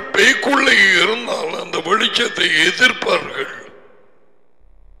 அவர்கள் பேய்க்குள்ளே இருந்தால் அந்த வெளிச்சத்தை எதிர்ப்பார்கள்.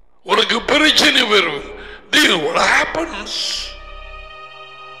 உனக்கு பிரச்சனை வரும். What happens?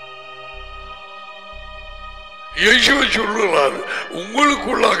 இயேசுவை சொல்லுகிறார்,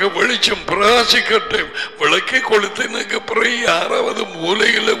 உங்களுக்குள்ளாக வெளிச்சம் பிரகாசிக்கட்டும். விளக்கை கொளுத்தினுக்கு பிறகு யாராவது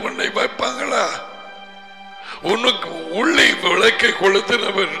மூலையில் உன்னை வைப்பாங்களா? உனக்கு உள்ளே விளக்கை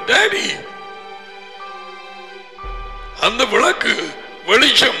கொளுத்தினவர் டாடி. அந்த விளக்கு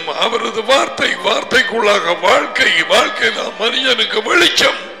வெளிச்சம் அவரது வார்த்தை, வார்த்தைக்குள்ளாக வாழ்க்கை, வாழ்க்கை தான் மனிதனுக்கு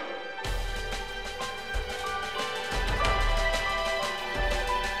வெளிச்சம்.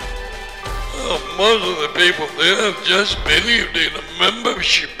 Most of the people they have just believed in a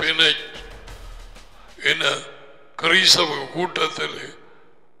membership in a கிறிஸ்தவ கூட்டத்தில்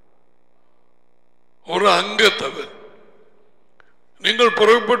ஒரு அங்கத்தவர். நீங்கள்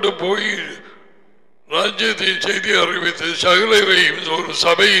புறப்பட்டு போய் ராஜ்யத்தின் செய்தி அறிவித்து சகலரையும் ஒரு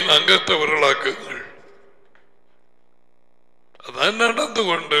சபையின் அங்கத்தவர்களாக்குங்கள். அது நடந்து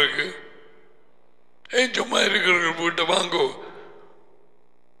கொண்டிருக்கு. சும்மா இருக்கிறவர்கள் வீட்டை வாங்கோ,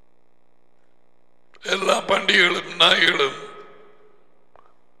 எல்லா பண்டிகைகளும் நாய்களும்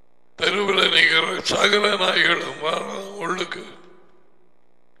தெருவில் நிற்கிற சகல நாய்களும் உள்ளுக்கு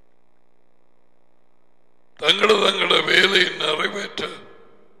தங்கள வேலை நிறைவேற்ற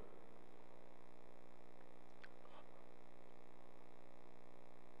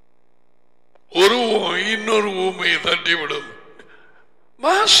ஒரு இன்னொரு ஊமையை தட்டிவிடும்.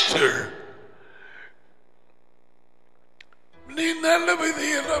 மாஸ்டர், நீ நல்ல விதை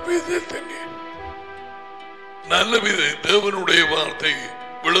நல்ல விதை தேவனுடைய வார்த்தை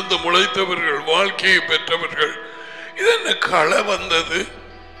விழுந்து முளைத்தவர்கள், வாழ்க்கையை பெற்றவர்கள். இது என்ன களை வந்தது?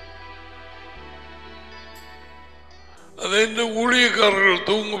 அது இந்த ஊழியக்காரர்கள்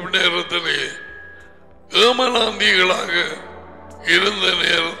தூங்கும் நேரத்திலே ஏமனாந்திகளாக இருந்த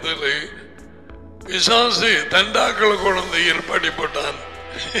நேரத்திலே பிசாசு தண்டாக்களை கொண்டு ஏற்படுத்தப்பட்டான்.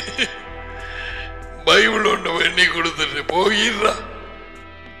 பைபிள் ஒன்று எண்ணி கொடுத்துட்டு போயிடுறா,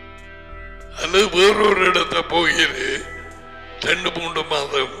 அல்லது வேறொரு இடத்த போயிரு 2-3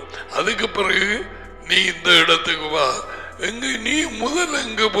 மாதம், அதுக்கு பிறகு நீ இந்த இடத்துக்கு வா. எங்க நீ முதல்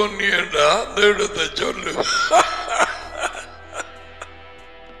எங்க போனியண்டா அந்த இடத்தை சொல்லு.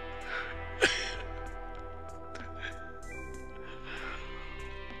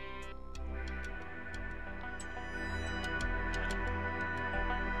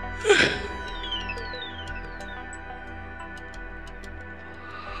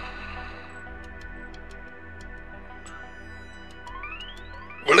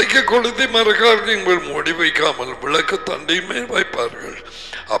 விளக்க கொளுத்தி மரக்கார்கள் மூடி வைக்காமல் விளக்கு தண்டை மேல் வைப்பார்கள்.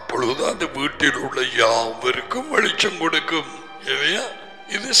 அப்பொழுது அந்த வீட்டில் உள்ள யாவருக்கும் வெளிச்சம் கொடுக்கும். இல்லையா?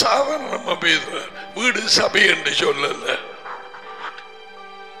 இது சாதாரணமா பேசுற வீடு, சபை என்று சொல்லல.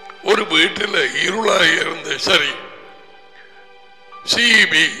 ஒரு வீட்டில் இருளாக இருந்து சரி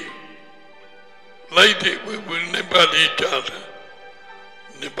சிபி லைட் நிப்பாட்டிட்டார்,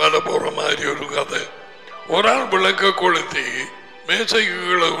 நிப்பாட போற மாதிரி ஒரு கதை. ஒரு ஆள் விளக்க கொளுத்தி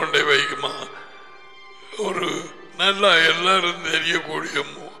மேசைகளை கொண்டே வைக்குமா, ஒரு நல்லா எல்லாரும் தெரியக்கூடிய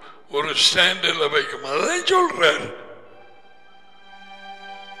ஒரு ஸ்டாண்டில் வைக்குமா, அதை சொல்றார்.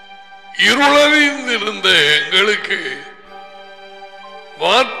 இருளறிந்திருந்த எங்களுக்கு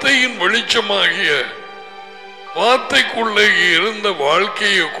வார்த்தையின் வெளிச்சமாகிய வார்த்தைக்குள்ளே இருந்த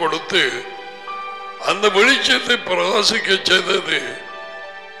வாழ்க்கையை கொடுத்து அந்த வெளிச்சத்தை பிரகாசிக்க செய்தது.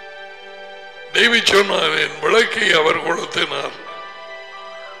 டேவிட் சொன்னார், என் விளக்கை அவர் கொளுத்தினார்.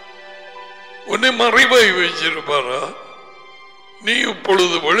 உன்னை மறைவாய் வச்சிருப்பாரா? நீ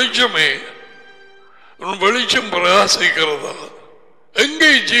இப்பொழுது வெளிச்சமே, உன் வெளிச்சம் பிரகாசிக்கிறதா?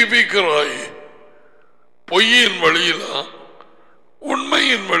 எங்கே ஜீவிக்கிறாய்? பொய்யின் வழியிலா,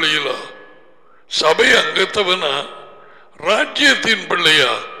 உண்மையின் வழியிலா? சபை அங்கத்தவனா, ராஜ்யத்தின்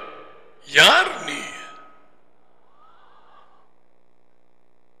பிள்ளையா? யார் நீ?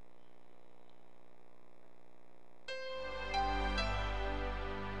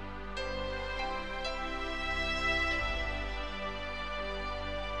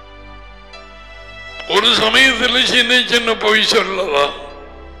 ஒரு சமயத்தில் சின்ன சின்ன பொய் சொல்லலாம்.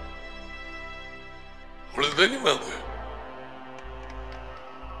 உங்களுக்கு தெரியுமா? அது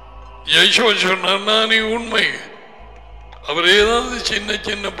யேசுவா சொன்னார், நான் உண்மை. அவர் ஏதாவது சின்ன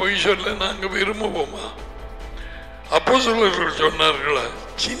சின்ன பொய் சொல்ல நாங்க விரும்புவோமா? அப்போஸ்தலர்கள் சொன்னார்களா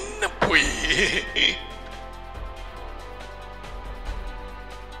சின்ன பொய்?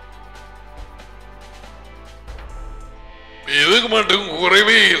 எதுக்கு மட்டும்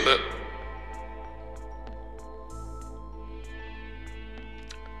குறைவே இல்லை.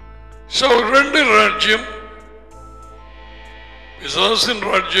 ரெண்டு ராஜ்யம், பிசாசின்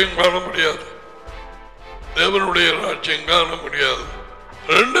ராஜ்யம் காண முடியாது, தேவனுடைய ராஜ்யம் காண முடியாது.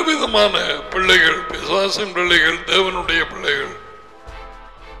 ரெண்டு விதமான பிள்ளைகள், பிசாசின் பிள்ளைகள், தேவனுடைய பிள்ளைகள்.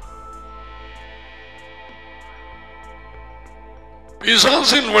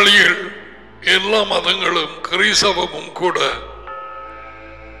 பிசாசின் வழியில் எல்லா மதங்களும் கிறிஸ்தவமும் கூட.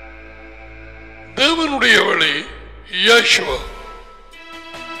 தேவனுடைய வழி யேசுவா,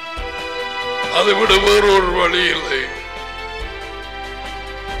 அதை விட வேறொரு வழி இல்லை.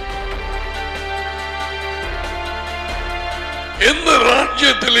 எந்த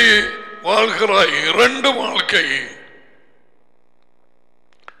ராஜ்யத்திலே வாழ்கிறாய்? இரண்டு வாழ்க்கை.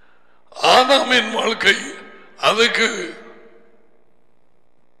 ஆதாமின் வாழ்க்கை, அதுக்கு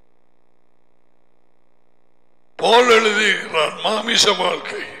பவுல் எழுதுகிறான் மாமிச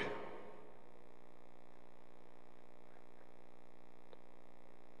வாழ்க்கை.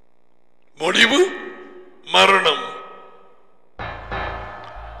 முடிவு மரணம்.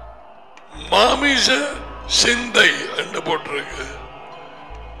 மாமிச சிந்தை என்று போட்டிருக்கு.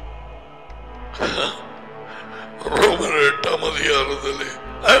 ரோமர் 8ஆம் அதிகாரத்தில்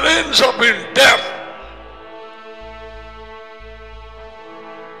and ends up in death.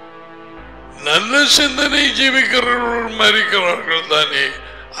 நல்ல சிந்தனை ஜீவிக்கிறவர்கள் மரிக்கிறார்கள் தானே.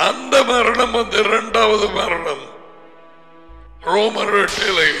 அந்த மரணம் வந்து இரண்டாவது மரணம். ரோமர்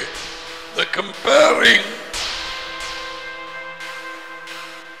 8 the comparing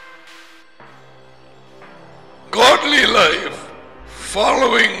godly life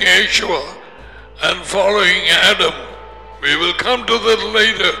following Yeshua and following Adam. We will come to that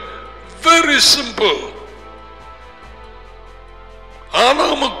later. Very simple.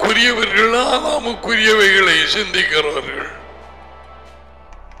 ஆதாமுக்குரியவர்கள் ஆதாமுக்குரியவைகளை சிந்திக்கிறார்கள்.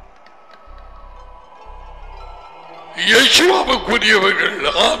 யேசுவுக்குரியவர்கள்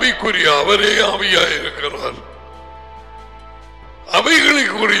ஆவிக்குரிய அவரே ஆவியாயிருக்கிறார். அவைகளை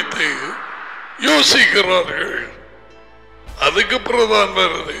குறித்து யோசிக்கிறார்கள். அதுக்கு பிரதான்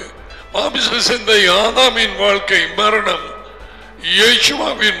வருது மாமிச சிந்தை. ஆதாமின் வாழ்க்கை மரணம்,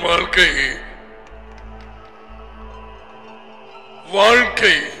 யேசுவின் வாழ்க்கை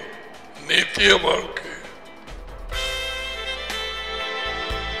வாழ்க்கை நித்திய வாழ்க்கை.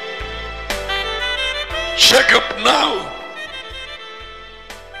 Check up now.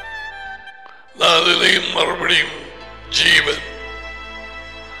 அதிலையும் மறுபடியும் ஜீவன்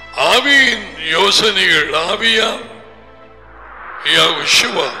ஆவியின் யோசனைகள் ஆவியா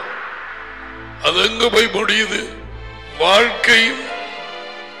யேசுவா அது எங்க போய் முடியுது? வாழ்க்கையும்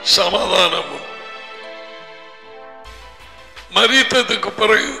சமாதானமும். மரித்ததுக்கு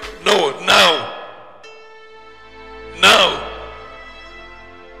பிறகு நோ now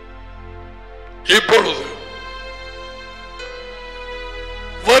இப்பொழுது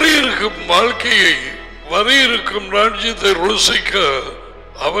வர இருக்கும் வாழ்க்கையை வர இருக்கும் ராஜ்யத்தை ருசிக்க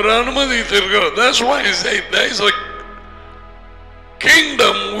அவர் அனுமதித்திருக்கிறார். That's why I say there is a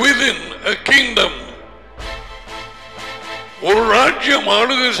kingdom within a kingdom. ஒரு ராஜ்யம்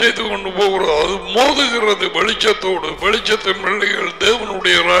ஆளுகை செய்து கொண்டு போகிறோம். அது மோதுகிறது வெளிச்சத்தோடு. வெளிச்சத்தின் பிள்ளைகள்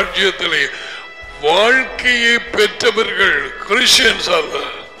தேவனுடைய ராஜ்யத்திலே வாழ்க்கையை பெற்றவர்கள் கிறிஸ்டியன்ஸ் அல்ல.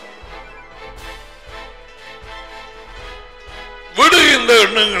 விடு இந்த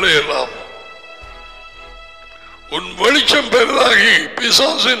எண்ணங்களை எல்லாம். உன் வெளிச்சம் பெரிதாகி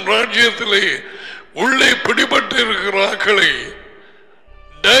பிசாசின் ராஜ்யத்திலே உள்ளே பிடிபட்டு இருக்கிற ஆக்களை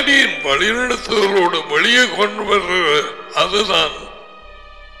டேடியின் வழிநடத்துதலோடு வெளியே கொண்டு வருகிற அதுதான்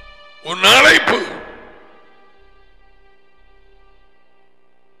உன் அழைப்பு.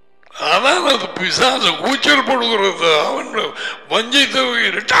 அதான் அது பிசாசு கூச்சல் போடுகிறது. அவன் வஞ்சித்து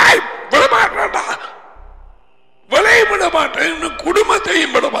விடமாட்டா, விலையும் விட மாட்டேன்,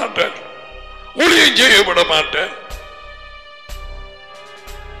 குடும்பத்தையும் விட மாட்டேன், ஊழியம் செய்ய விட மாட்டேன்.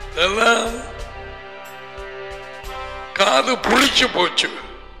 எல்லாம் காது புளிச்சு போச்சு.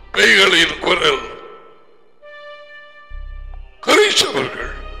 பேய்களின் குரல்.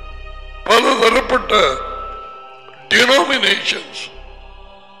 கிறிஸ்தவர்கள் பலதரப்பட்ட டினோமினேஷன்ஸ்.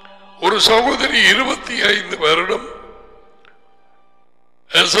 ஒரு சகோதரி 25 வருடம்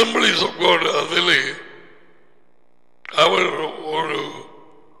அசம்பிளிஸ் ஆஃப் காட் அதில் அவர் ஒரு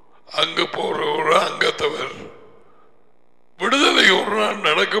அங்கு போற ஒரு அங்கத்தவர் விடுதலை ஒரு நாள்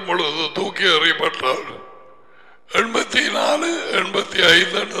நடக்கும் பொழுது தூக்கி எறியப்பட்டார். 84,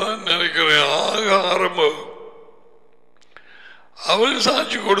 85 தான் நினைக்கிறேன். ஆக ஆரம்பம் அவர்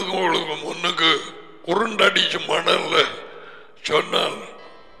சாட்சி கொடுக்கும் முன்னுக்கு உருண்டடிச்சு மணல்ல சொன்னார்,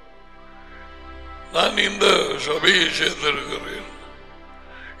 நான் இந்த சபையை சேர்ந்திருக்கிறேன்.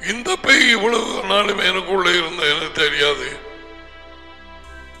 இந்த பேய் இவ்வளவு நாளும் எனக்குள்ள இருந்த எனக்கு தெரியாது.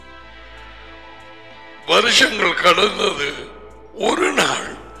 வருஷங்கள் கடந்தது. ஒரு நாள்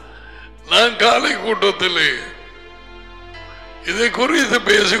நான் காலை கூட்டத்தில் இதை குறித்து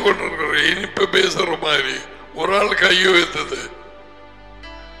பேசிக் கொண்டிருக்கிறேன். இப்ப பேசுற மாதிரி ஒரு ஆள் கையை வைத்தது.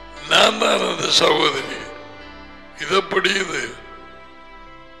 நான் தான் அந்த சகோதரி. இதப்படி இது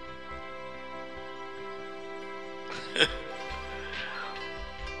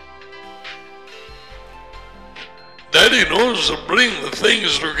Daddy knows to bring the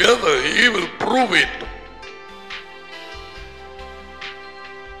things together. He will prove it.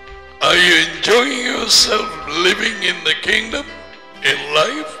 Are you enjoying yourself living in the kingdom, in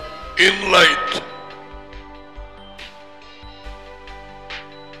life, in light?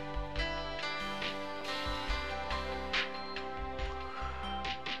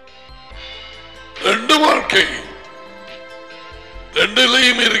 ரெண்டு வாழ்க்கை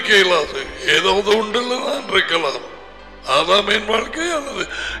ரெண்டிலையும் இருக்க இயலாது. ஏதாவது ஒன்றில் தான் இருக்கலாம். ஆதாமின் வாழ்க்கை அல்லது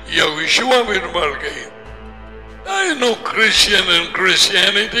யெகோவாவின் வாழ்க்கை. I know Christian and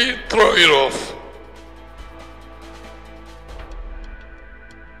Christianity, throw it off.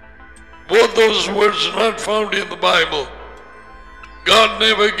 Both those words not found in the Bible. God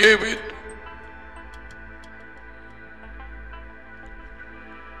never gave it.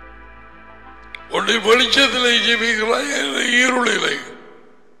 ஒன்றை வெளிச்சத்திலே ஜீவிக்கிறாய், இருளிலே.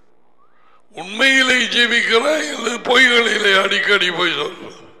 உண்மையிலே ஜீவிக்கிறாய் அல்லது பொய்களிலே அடிக்கடி போய் சொல்ற.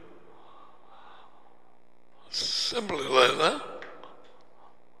 சிம்பிள் இல்லை.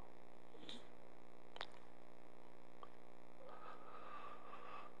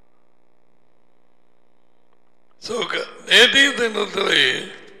 நேற்றைய தினத்திலே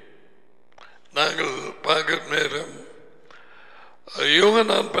நாங்கள் பார்க்கிற நேரம்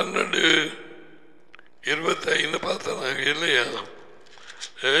யோகனான் 12:25 பார்த்தாங்க இல்லையா?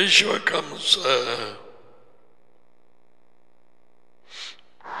 Yeshua comes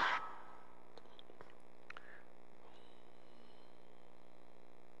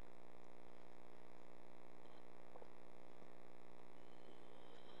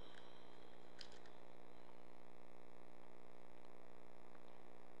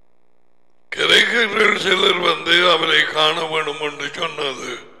கிரேக்கர்கள் சிலர் வந்து அவரை காண வேண்டும் என்று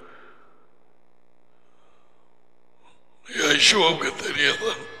சொன்னது யேசுவுக்கு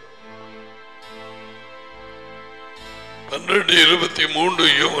தெரியாதான். 12:23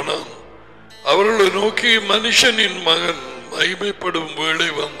 யோகனான் அவர்களை நோக்கி மனுஷனின் மகன் மகிமைப்படும் வேளை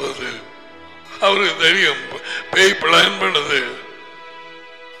வந்தது. அவருக்கு தெரியும் பேய் பிளான் பண்ணது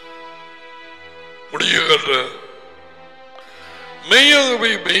முடியுகின்ற. மெய்யாகவே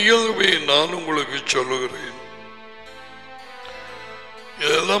மெய்யாகவே நான் உங்களுக்கு சொல்லுகிறேன்.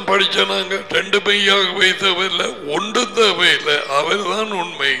 இதெல்லாம் படிச்ச நாங்க 2 மெய்யாகவே தேவையில்லை, 1 தேவையில்லை. அவர் தான்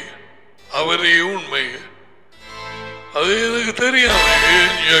உண்மை, அவரே உண்மை. அது எனக்கு தெரியாது.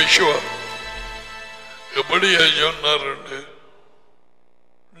 யேசுவா எப்படி சொன்னார்?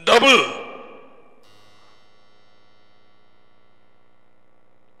 டபுள்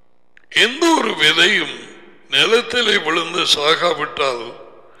எந்த ஒரு விதையும் நிலத்திலே விழுந்து சாகாவிட்டால்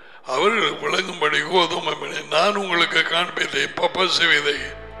அவர்கள் விளங்கும்படி கோதுமை விதை. நான் உங்களுக்கு காண்பித்தேன் பப்பசி விதை.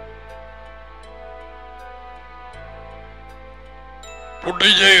 புட்டி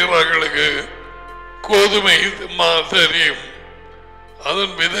செய்கிறார்களுக்கு கோதுமை தெரியும்,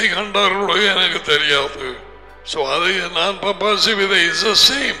 அதன் விதை கண்டார்களோ எனக்கு தெரியாது. So அதை நான் பப்பாசி விதை is the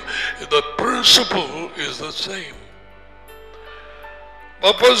same. The principle is the same.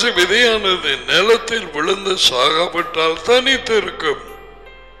 பப்பாசி விதையானது நிலத்தில் விழுந்து சாகாவிட்டால் தனித்து இருக்கும்.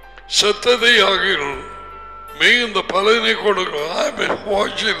 செத்ததை ஆகியும் மிகுந்த பலனை கொடுக்கும். I've been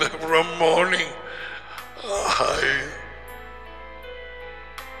watching them from morning.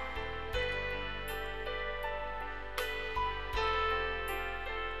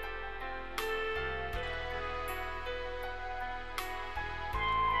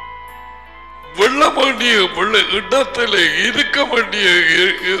 வெள்ள வேண்டிய இடத்திலே இருக்க வேண்டிய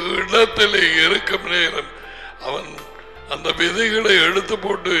இடத்திலே இருக்கும் நேரம் அவன் அந்த விதைகளை எடுத்து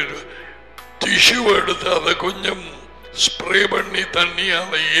போட்டு டிஷ்யூ எடுத்து அதை கொஞ்சம் ஸ்ப்ரே பண்ணி தண்ணி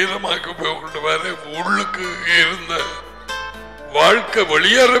அதை ஈரமாக்கி போய்கொண்டு வர உள்ளுக்கு இருந்த வாழ்க்கை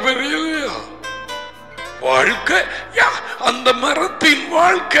வெளியேற பெரியலையா? வாழ்க்கை அந்த மரத்தின்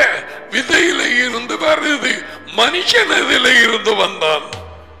வாழ்க்கை விதையில இருந்து வருது. மனுஷன் இதில இருந்து வந்தான்.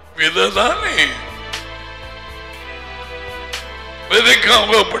 விதைதானே விதைக்காம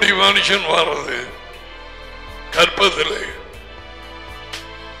அப்படி மனுஷன் வர்றது கற்பத்திலே.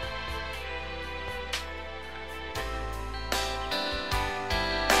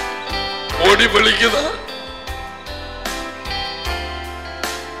 ஓடி வலிக்குதா?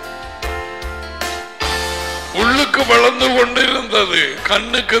 உள்ளுக்கு வளர்ந்து கொண்டிருந்தது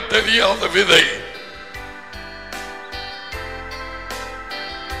கண்ணுக்கு தெரியாத விதை.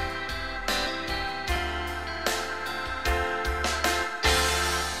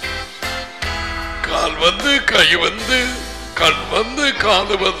 கால் வந்து, கை வந்து, கண் வந்து,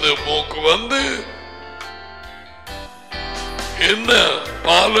 காது வந்து, மூக்கு வந்து, என்ன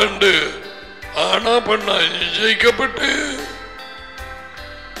பாலண்டு ஆனா பண்ண ஜெயிக்கப்பட்டு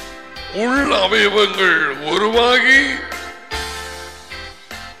உள் அவயவங்கள் உருவாகி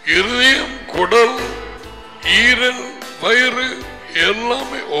இருதயம், குடல், ஈரல், வயிறு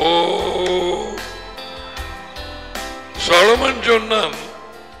எல்லாமே. ஓ சாலமன் சொன்னான்,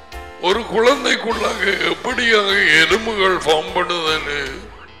 ஒரு குழந்தைக்குள்ளாக எப்படியாக எலும்புகள் ஃபார்ம் பண்ணுதல்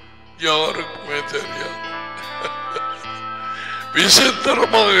யாருக்குமே தெரியாது.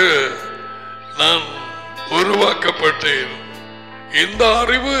 விசித்திரமாக நான் உருவாக்கப்பட்டேன். இந்த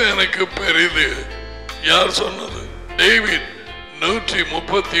அறிவு எனக்கு பெரிது. யார் சொன்னது? டேவிட்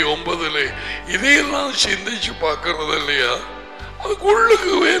 139 இதையெல்லாம் சிந்திச்சு பார்க்கறது இல்லையா?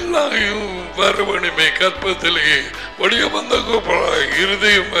 அதுக்குள்ளுக்கு எல்லாம் வரவணுமே. கற்பத்திலேயே வடிய வந்த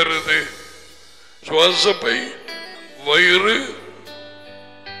இருதயம் வருது. சுவாசப்பை, வயிறு,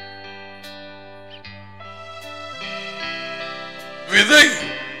 விதை.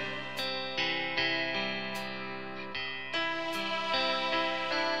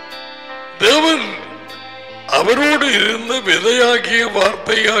 தேவன் அவரோடு இருந்த விதையாகிய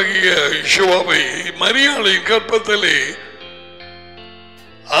வார்த்தையாகிய யெகோவாவை மரியாளின் கற்பத்திலே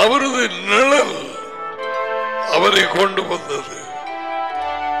அவரது நிழல் அவரை கொண்டு வந்தது.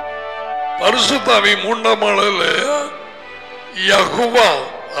 பரிசுத்தாவி 3ஆம் ஆளல்ல, யெகோவா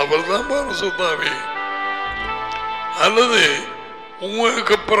அவர்தான் பரிசுத்தாவி. அல்லது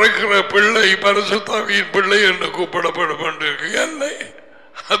உங்களுக்கு பிறக்கிற பிள்ளை பரிசுத்தாவியின் பிள்ளை என்று கூப்பிடப்படும் அல்ல,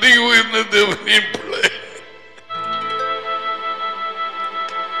 அதிக உயர்ந்த தேவனின் பிள்ளை.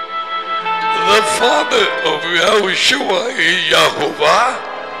 The father of Yahushua is Yahovah,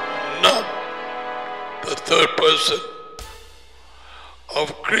 not the third person of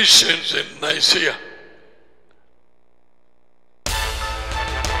Christians in Nicaea.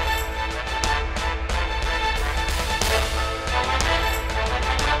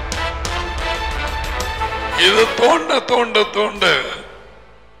 இது தோண்ட தோண்ட தோண்ட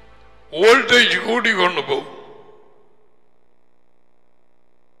வோல்டேஜ் கூடி கொண்டு போகும்.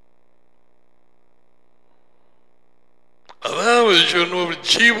 அதாவது சொன்ன ஒரு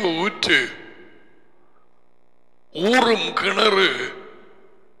ஜீவ ஊற்று, ஊறும் கிணறு,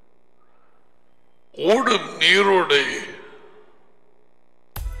 ஓடும் நீரோடை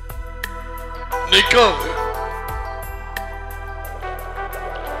நிற்காது.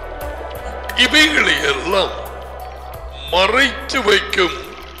 இவைகளை எல்லாம் மறைத்து வைக்கும்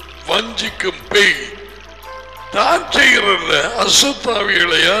வஞ்சிக்கும் பேய் தான் செய்கிறல்ல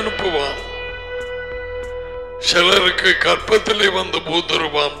அசுத்தாவிகளை அனுப்புவான். சிலருக்கு கற்பத்திலே வந்து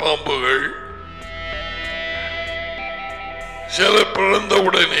பூத்துருவான் பாம்புகள். சிலர்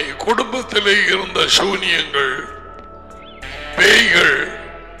பிறந்தவுடனே குடும்பத்திலே இருந்த சூனியங்கள், பேய்கள்,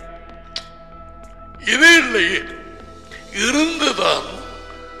 இது இல்லையே இருந்துதான்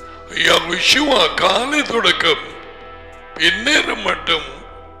யெகோவா காலை தொடக்கம் பின்னேறம் மட்டும்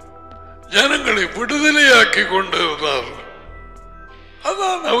ஜனங்களை விடுதலையாக்கி கொண்டிருந்தார்.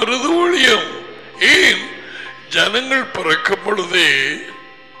 அதான் அவரது ஊழியம். ஏன் ஜனங்கள் பிறக்கும் பொழுதே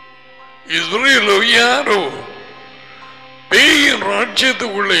இஸ்ரேலோ யாரோ பேயின்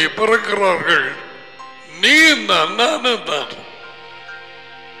ராஜ்யத்துக்குள்ளே பிறக்கிறார்கள். நீ தான் நானும் தான்.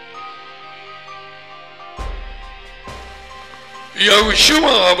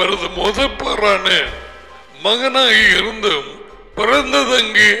 யெகோவா அவரது முதற்பரான மகனாகி இருந்தும்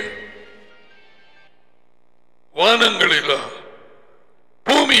பிறந்ததங்கே வானங்களிலா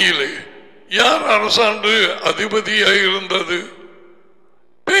பூமியிலே யார் அரசாண்டு அதிபதியாக இருந்தது?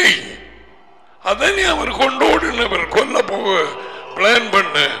 பேய். அதனை அவர் கொண்டோடினவர் கொல்ல போக பிளான்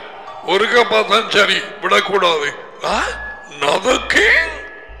பண்ண ஒரு கப்பாத்தான் சரி விடக்கூடாது.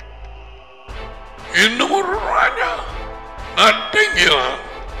 இன்னும் ஒரு ராஜா நட்டுங்கிறான்.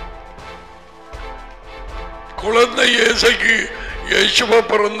 குழந்தை இயேசுக்கு யேசுவா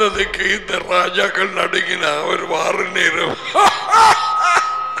பிறந்ததுக்கு இந்த ராஜாக்கள் நடுங்கின. அவர் வார நேரம்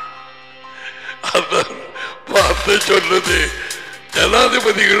அதான் பார்த்து சொல்லுது.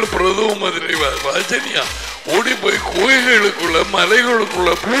 ஜனாதிபதிகள் பிரதம மந்திரி வாசனியா ஓடி போய் கோயில்களுக்குள்ள மலைகளுக்குள்ள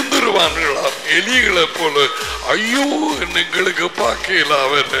பூந்துருவான்களாம் எலிகளை போல. ஐயோ எங்களுக்கு பார்க்கல,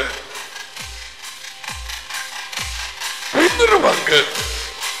 அவர் பூந்துருவாங்க.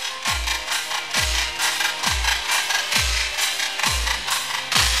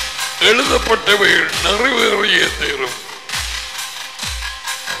 எழுதப்பட்டவைகள் நிறைவேறிய தீரும்.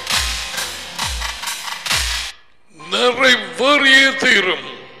 நிறைவேறிய தீரும்.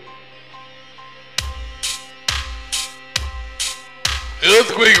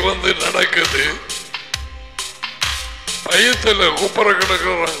 earthquake வந்து நடக்குது. பயத்துல குப்பர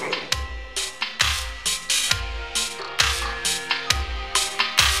கிடக்குறாங்க.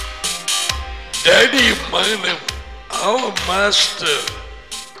 டேடி மகனும் our master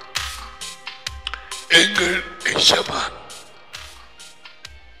எங்கள் எஜமான்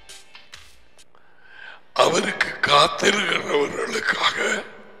அவருக்கு காத்திருக்கிறவர்களுக்காக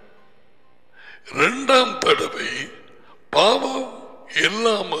இரண்டாம் தடவை பாவம்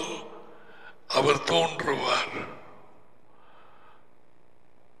இல்லாமல் அவர் தோன்றுவார்.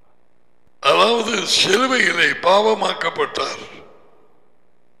 அதாவது சிலுவையிலே பாவமாக்கப்பட்டார்.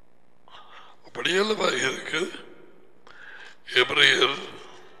 அப்படியல்லவா இருக்கு எபிரேயர்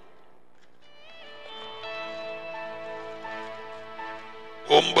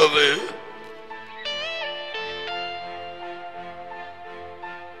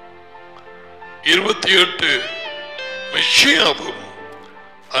 9:28 மெஷியாவும்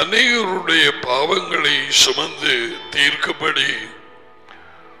அநேகருடைய பாவங்களை சுமந்து தீர்க்கப்படி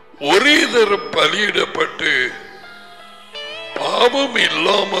ஒரே தர பலியிடப்பட்டு பாவம்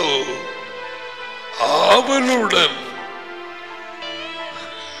இல்லாமல் ஆவலுடன்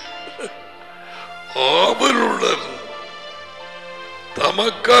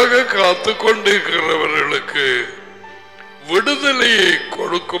தமக்காக காத்து கொண்டிருக்கிறவர்களுக்கு விடுதலையை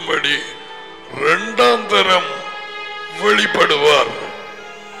கொடுக்கும்படி இரண்டாம் தரம் வெளிப்படுவார்.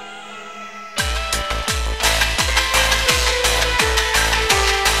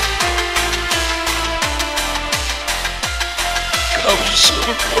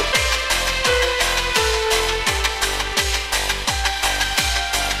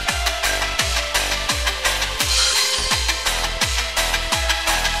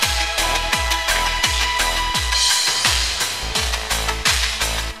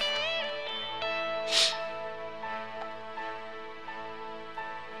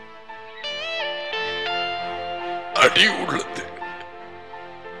 அடி உள்ளது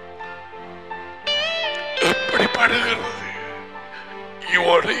எப்படி படுகிறது?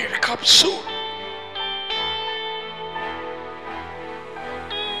 Your day comes soon.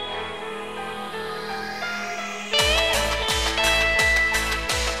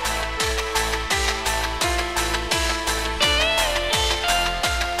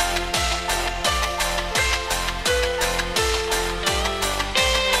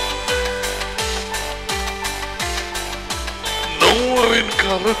 நோவாவின்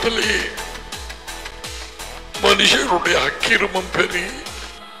காலத்திலே மனுஷனுடைய அக்கிரமம் பெரிய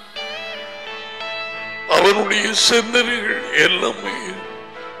அவனுடைய சிந்தனைகள் எல்லாமே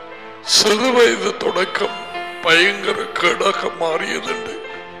சிறு வயது தொடக்கம் பயங்கர கேடாக மாறியதுண்டு.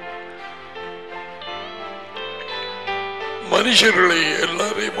 மனுஷர்களை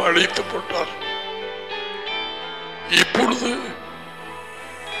எல்லாரையும் அழைத்து போட்டார். இப்பொழுது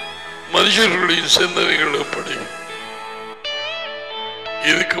மனுஷர்களின் சிந்தனைகள் எப்படி?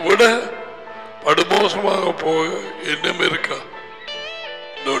 இதுக்கு விட படுமோசமாக போக இன்னும் இருக்கா?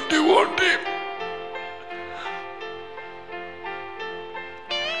 Don't you want him?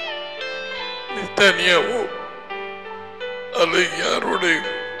 தனியாவோ அல்ல யாருடைய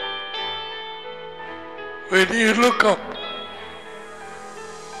when you look up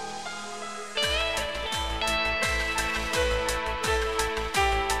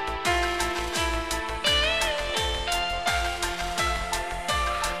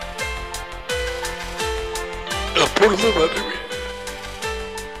அப்பொழுது வருவேன்.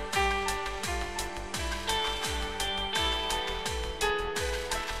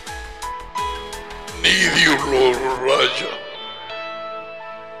 நீதியுள்ள ஒரு ராஜா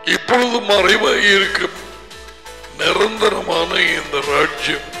இப்பொழுது மறைவாக இருக்கும் நிரந்தரமான இந்த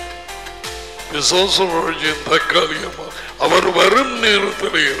ராஜ்யம் பிசாசன் ராஜ்யம் தற்காலிகமா அவர் வரும்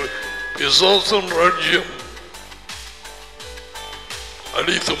நேரத்தில் பிசாசன் ராஜ்யம்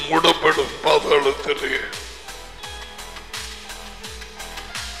அடித்து மூடப்படும் பாதாளத்திலே.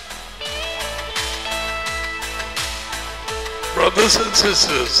 Brothers and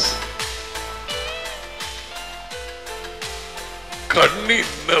sisters,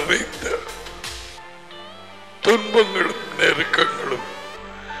 கண்ணீர் நிறைந்த துன்பங்களும் நெருக்கங்களும்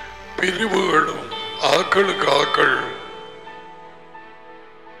பிரிவுகளும் ஆக்களுக்கு ஆக்கள்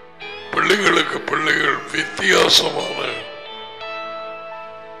பிள்ளைகளுக்கு பிள்ளைகள் வித்தியாசமான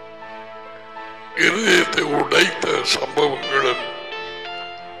இருதயத்தை உடைத்த சம்பவங்களும்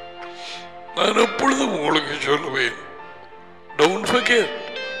நான் எப்பொழுதும் உங்களுக்கு சொல்லுவேன். Don't forget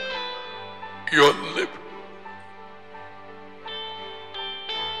your life.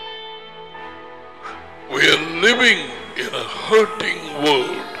 We are living in a hurting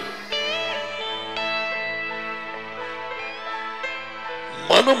world.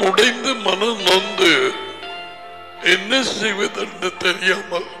 மனம் உடைந்து மனம் நொந்து என்ன செய்வதென்று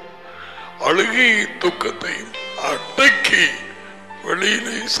தெரியாமல் அழுகை துக்கத்தையும் அடக்கி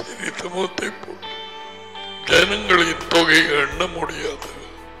வெளியிலே சிரித்து மூத்தை போட்டு ஜனங்களின் தொகையை எண்ண முடியாது.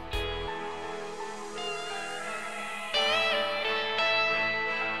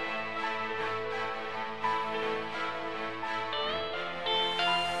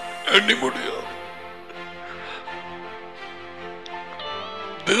 எண்ணி முடியாது.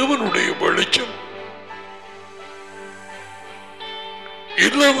 தேவனுடைய வெளிச்சம்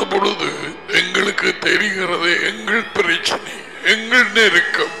இல்லாத பொழுது எங்களுக்கு தெரிகிறது எங்கள் பிரச்சனை, எங்கள்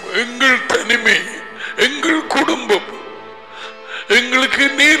நெருக்கம், எங்கள் தனிமை, எங்கள் குடும்பம் எங்களுக்கு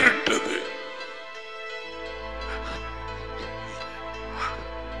நேரிட்டது.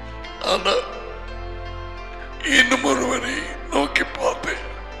 ஆனா இன்னும் ஒருவரை நோக்கி பார்த்தேன்.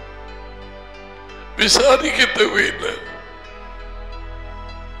 விசாரிக்க தேவையில்லை.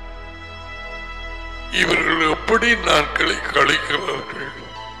 இவர்கள் எப்படி நாட்களை கழிக்கிறார்கள்?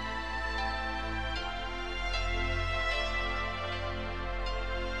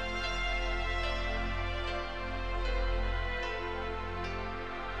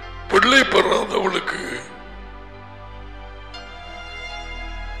 பிள்ளை பெறாதவளுக்கு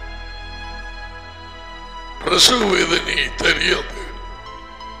பிரசவ வேதனை தெரியாது.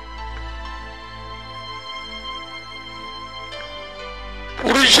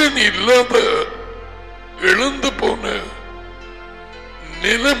 புருஷன் இல்லாத எழுந்து போன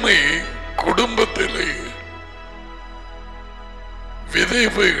நிலைமை குடும்பத்திலே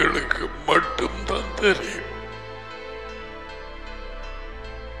விதைவைகளுக்கு மட்டும்தான் தெரியும்.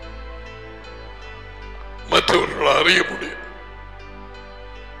 மற்றவர்கள் அறிய முடியும்.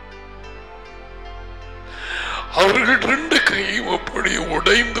 அவர்கள் ரெண்டு கையும் அப்படி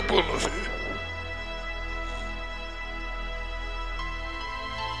உடைந்து போனது.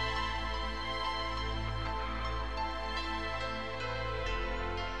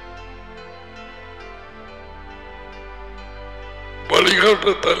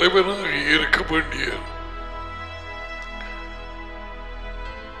 வழிகாட்ட தலைவனாக இருக்க வேண்டிய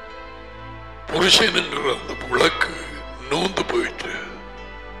புருஷனுங்கிற அந்த விளக்கு நூந்து போயிட்டு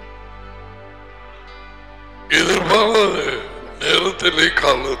எதிர்பாராத நேரத்திலே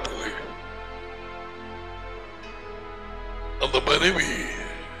காலத்திலே அந்த மனைவி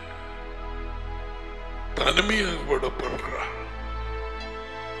தனிமையாக விடப்படுகிறார்.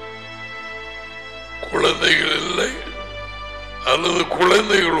 குழந்தைகள் இல்லை அல்லது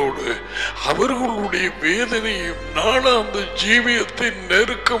குழந்தைகளோடு அவர்களுடைய வேதனையும் நாளாந்த ஜீவியத்தின்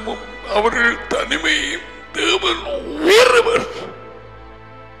நெருக்கமும் அவர்கள் தனிமையும் தேவன் ஒருவர்,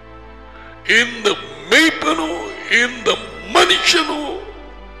 இந்த மெய்ப்பனோ இந்த மனுஷனோ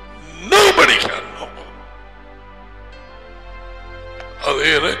nobody can know. அது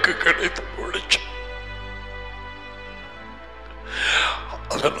எனக்கு கிடைத்து போயிடுச்சு.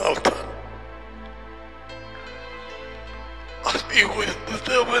 அதனால்தான்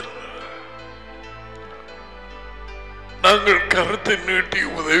தேவன் நாங்கள் கருத்தை நீட்டி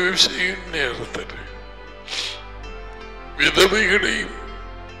உதவி செய்யும் நேரத்தில் விதவைகளையும்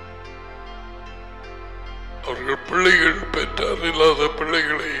அவர்கள் பிள்ளைகள் பெற்றார் இல்லாத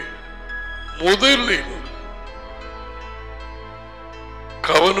பிள்ளைகளை முதலில்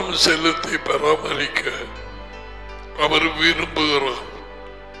கவனம் செலுத்தி பராமரிக்க அவர் விரும்புகிறார்.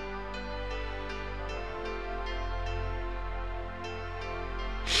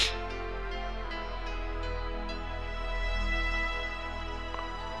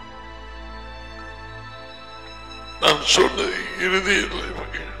 நான் சொன்னது இறுதியில்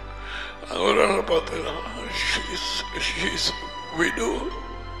அவரால் பார்த்தேன்.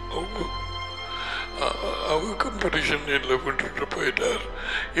 அவருக்கும் புருஷன் இல்லை, விட்டுட்டு போயிட்டார்.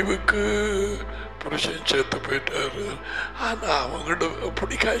 இவருக்கு புருஷன் சேர்த்து போயிட்டாரு. ஆனா அவங்கள்ட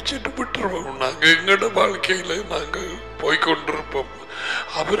அப்படி காய்ச்சிட்டு விட்டுருவோம். நாங்க எங்களோட வாழ்க்கையில நாங்க போய்கொண்டிருப்போம்.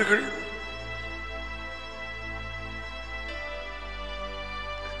 அவர்கள்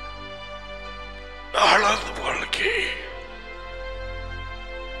நாளாத வாழ்க்கை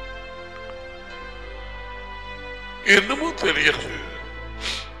என்னமோ தெரியாது.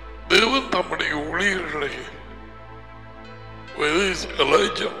 தேவன் தம்முடைய ஊழியர்களை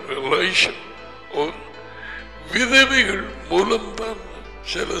விதவைகள் மூலம்தான்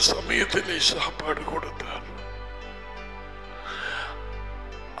சில சமயத்திலே சாப்பாடு கொடுத்தார்.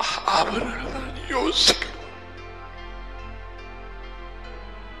 அவர்கள் தான் யோசிக்கணும்.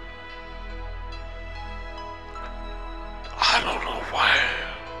 I don't know why.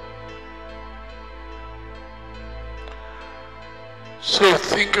 So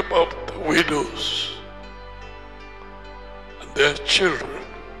think about the widows and their children.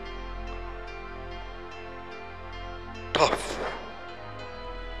 Tough.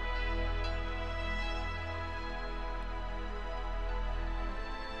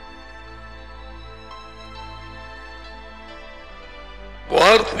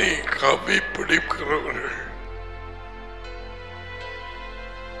 வார்த்தை கவி பிடிக்கிறவர்கள்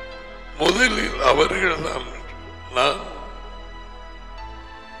முதலில் அவர்கள் தான் நான்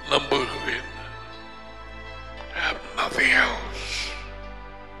நம்புகிறேன். Nothing else.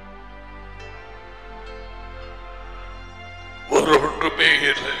 ஒரு ஒன்றுமே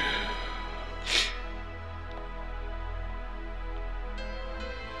இல்லை.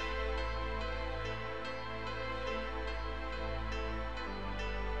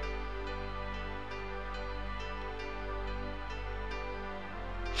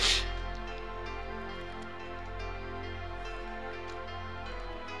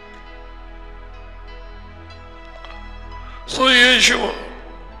 So Yeshua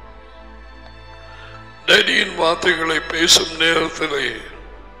வார்த்தைகளை பேசும் நேரத்திலே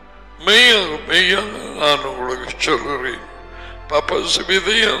மெய்யாக மெய்யாக நான் உங்களுக்கு சொல்கிறேன், பப்பசு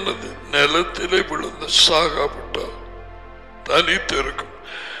விதையானது நிலத்திலே விழுந்து சாகாவிட்டால் தனித்திருக்கும்,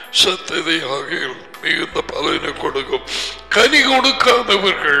 சத்ததை ஆகிய மிகுந்த பலனை கொடுக்கும். கனி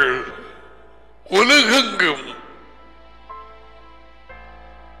கொடுக்காதவர்கள் உலகெங்கும்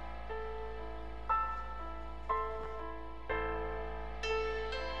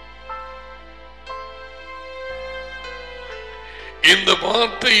இந்த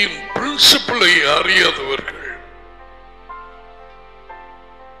வார்த்தையின் பிரின்சிபிளை அறியாதவர்கள்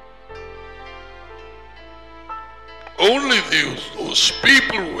only those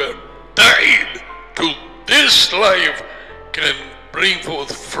people who have died to this life can bring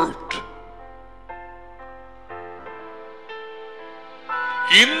forth fruit.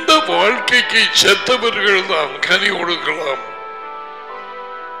 இந்த வாழ்க்கைக்கு செத்தவர்கள் தான் கனி கொடுக்கலாம்.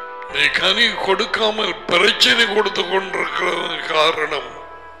 நீ கனி கொடுக்காமல் பிரச்சனை கொடுத்து கொண்டிருக்கிறது காரணம்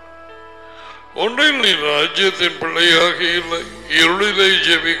ஒன்றில் நீ ராஜ்யத்தின் பிள்ளையாக இல்லை, இருளிலே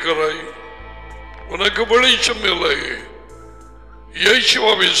ஜெபிக்கிறாய், உனக்கு வெளிச்சம் இல்லை.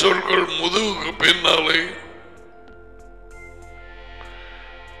 இயேசுவின் சொற்கள் முதுகுக்கு பின்னாலே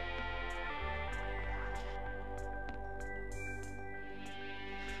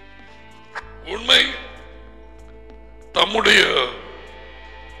உண்மை தம்முடைய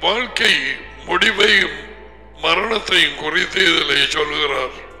வாழ்க்கை முடிவையும் மரணத்தையும் குறித்து இதிலே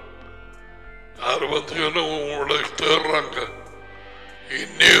சொல்கிறார். யார் வந்து உங்களுக்கு தேடுறாங்க, He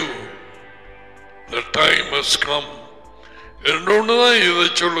knew the time has come என்றொன்னுதான் இதை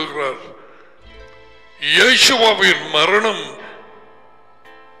சொல்லுகிறார். இயேசுவின் மரணம்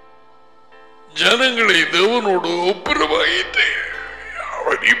ஜனங்களை தேவனோடு ஒப்புரவாயிட்டு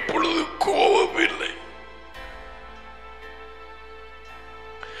அவன் இப்பொழுது கோபமில்லை.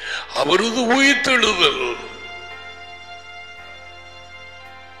 அவரது உயிர்த்தெழுதல்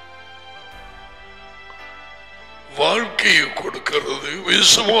வாழ்க்கையை கொடுக்கிறது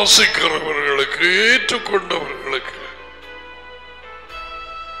விசுவாசிக்கிறவர்களுக்கு, ஏற்றுக்கொண்டவர்களுக்கு.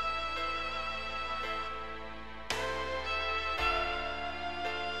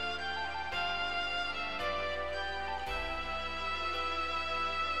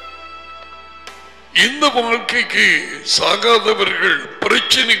 இந்த வாழ்க்கைக்கு சாகாதவர்கள்,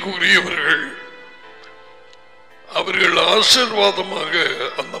 பிரச்சனைக்குரியவர்கள், அவர்கள் ஆசீர்வாதமாக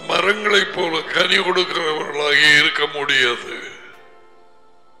அந்த மரங்களை போல கனி கொடுக்கிறவர்களாக இருக்க முடியாது.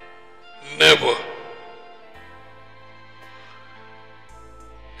 நெவர்.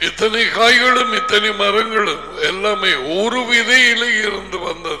 இத்தனை காய்களும் இத்தனை மரங்களும் எல்லாமே ஒரு விதையில இருந்து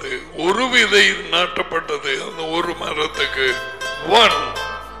வந்தது, ஒரு விதை நாட்டப்பட்டது. அந்த ஒரு மரத்துக்கு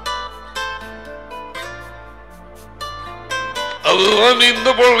அதுதான் இந்த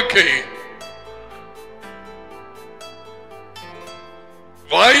வாழ்க்கை.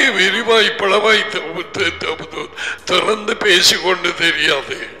 வாயை விரிவாய் பிளவாய் திறந்து பேசிக்கொண்டு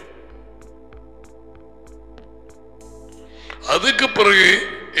தெரியாது. அதுக்கு பிறகு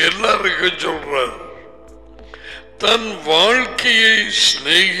எல்லாருக்கும் சொல்றார், தன் வாழ்க்கையை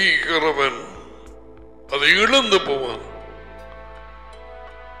சிநேகிக்கிறவன் அதை இழந்து போவான்.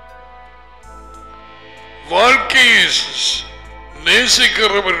 வாழ்க்கையை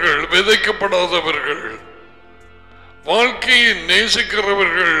நேசிக்கிறவர்கள் விதைக்கப்படாதவர்கள், வாழ்க்கையை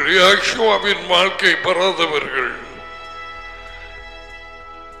நேசிக்கிறவர்கள் யெகோவாவின் வாழ்க்கை பெறாதவர்கள்,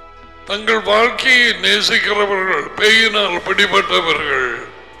 தங்கள் வாழ்க்கையை நேசிக்கிறவர்கள் பேயினால் பிடிபட்டவர்கள்,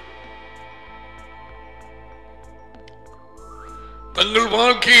 தங்கள்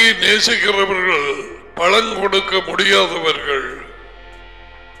வாழ்க்கையை நேசிக்கிறவர்கள் பலன் கொடுக்க முடியாதவர்கள்,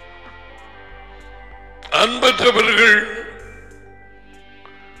 அன்பற்றவர்கள்,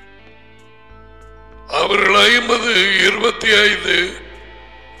 அவர்கள் 50, 25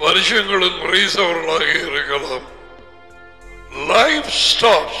 வருஷங்களும் குறைசவர்களாக இருக்கலாம். Life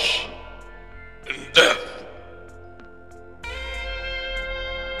starts in death.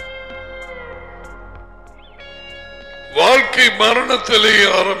 வாழ்க்கை மரணத்திலே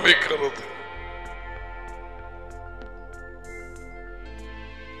ஆரம்பிக்கிறது.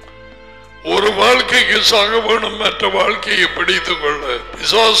 ஒரு வாழ்க்கைக்கு சாக வேணும், மற்ற வாழ்க்கையை பிடித்துக் கொள்ள.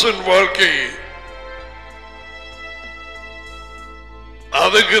 பிசாசின் வாழ்க்கை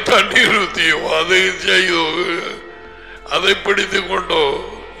அதுக்கு தண்ணீர் ஊத்தியோ அதை செய்தோ அதை பிடித்துக் கொண்டோ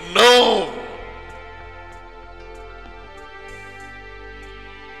நோ.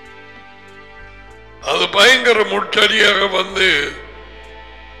 அது பயங்கர முச்சடியாக வந்து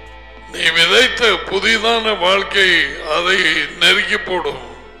நீ விதைத்த புதிதான வாழ்க்கை அதை நெருக்கி போடும்.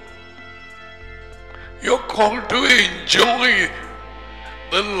 You're called to enjoy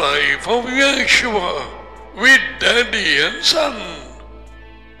the life of Yeshua. with daddy and son.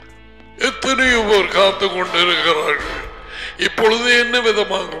 எத்தனையோ பேர் காத்து கொண்டிருக்கிறார்கள். இப்பொழுது என்ன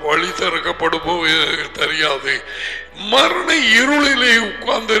விதமாக வழி திறக்கப்படுமோ தெரியாது. மரண இருளிலே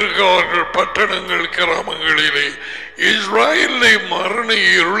உட்கார்ந்து இருக்கிறார்கள். பட்டணங்கள் கிராமங்களிலே இஸ்ராயலிலே மரண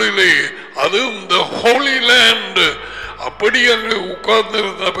இருளிலே, அதுவும் இந்த ஹோலி லேண்ட், அப்படி அங்கு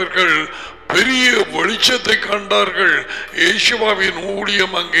உட்கார்ந்திருந்தவர்கள் பெரிய வெளிச்சத்தை கண்டார்கள். இயேசுவின்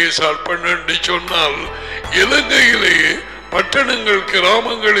ஊழியம் அங்கே சால்பன் என்று சொன்னால், இலங்கையிலே பட்டணங்கள்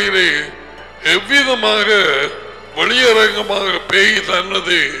கிராமங்களிலே எவ்விதமாக வெளியரங்கமாக பேய்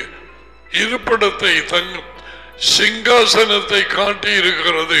தனது இருப்பிடத்தை தன் சிங்காசனத்தை காட்டி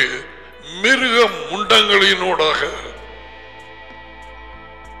இருக்கிறது மிருகம் முண்டங்களினூடாக.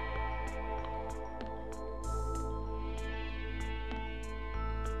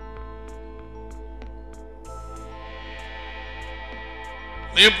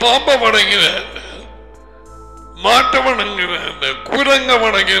 நீ பாம்ப வணங்கின, மாட்ட வணங்கின என்ன, குரங்க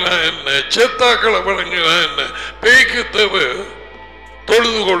வணங்கின என்ன, செத்தாக்களை வணங்கின என்ன, பேய்க்கு தேவை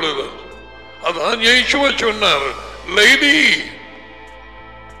தொழுது கொள்ளுதல். அதான் இயேசுவ சொன்னார், லேடி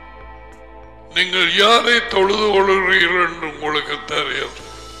நீங்கள் யாரை தொழுது கொள்கிறீர்கள் என்று உங்களுக்கு தெரியாது.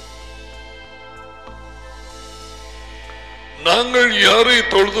 நாங்கள் யாரை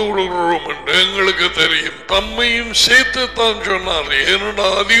தொழுது கொள்கிறோம் என்று எங்களுக்கு தெரியும். தம்மையும் சேர்த்து தான் சொன்னார். ஏனென்றா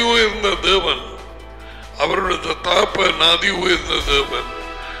அதி உயர்ந்த தேவன், அவருடைய தாப்பன் அதி உயர்ந்த தேவன்.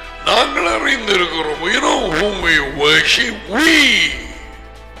 நாங்கள் அறிந்திருக்கிறோம். You know whom we worship? We.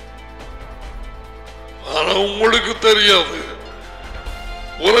 ஆனா உங்களுக்கு தெரியாது,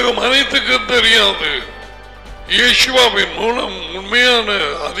 உலகம் அனைத்துக்கும் தெரியாது. இயேசுவின் மூலம் உண்மையான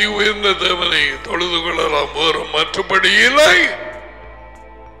அதி உயர்ந்த தேவனை தொழுது கொள்ளலாம், வேறு மற்றபடி இல்லை.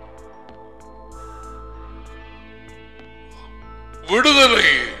 விடுதலை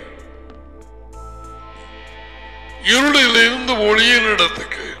இருளிலிருந்து ஒளியின்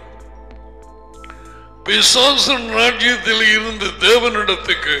இடத்துக்கு, பிசாசன் ராஜ்யத்தில் இருந்து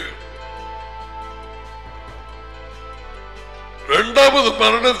தேவனிடத்துக்கு, இரண்டாவது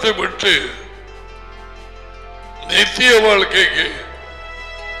மரணத்தை விட்டு நித்திய வாழ்க்கைக்கு,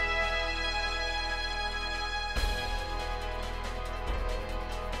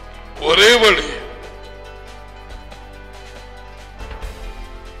 ஒரே வழி.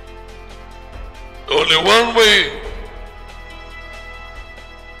 Only one way.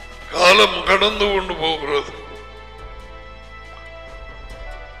 காலம் கடந்து கொண்டு போகிறது.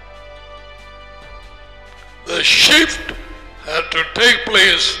 The shift had to take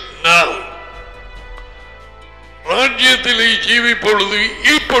place now. ராஜ்யத்திலே ஜீவிப்பொழுது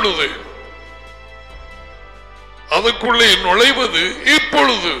இப்பொழுது, அதுக்குள்ளே நுழைவது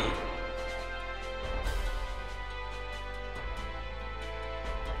இப்பொழுது.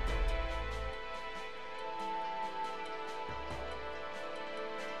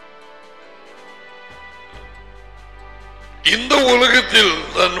 இந்த உலகத்தில்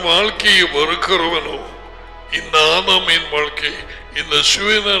தன் வாழ்க்கையை வெறுக்கிறவனோ, இந்த ஆதாமின் வாழ்க்கை, இந்த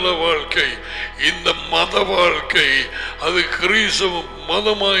சுயநல வாழ்க்கை, இந்த மத வாழ்க்கை, அது கிறிஸ்தவ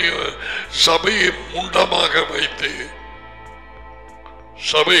மதமாய சபையை முண்டமாக வைத்து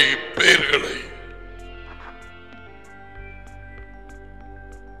சபை பெயர்களை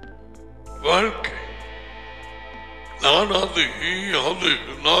வாழ்க்கை, நான் அது அது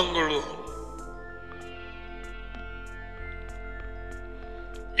நாங்களும்,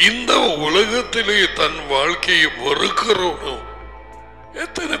 இந்த உலகத்திலே தன் வாழ்க்கையை வெறுக்கிறோனோ,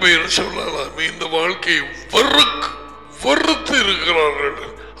 எத்தனை பேர் சொல்லலாம் இந்த வாழ்க்கையை வெறுத்து இருக்கிறார்கள்.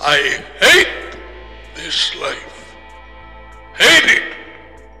 I hate this life. Hate it.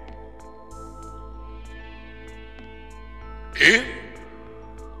 ஏன்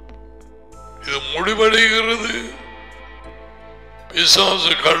இது முடிவடைகிறது?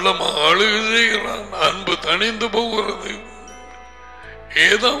 பிசாசு கள்ளமா அழுகு செய்கிறான், அன்பு தணிந்து போகிறது.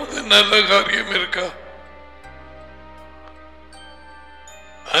 ஏதாவது நல்ல காரியம் இருக்கா?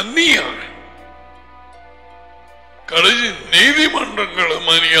 அந்நியம். கடைசி நீதிமன்றங்களும்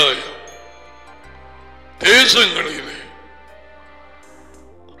அநியாயம். தேசங்களிலே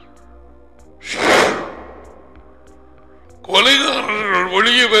கொலைகாரர்கள்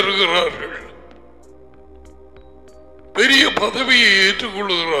வெளியே வருகிறார்கள், பெரிய பதவியை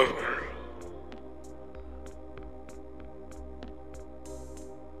ஏற்றுக்கொள்கிறார்கள்.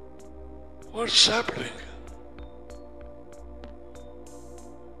 What's happening?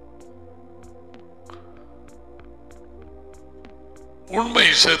 உண்மை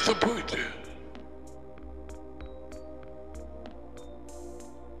செத்து போயிட்டு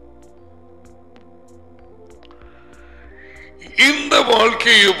இந்த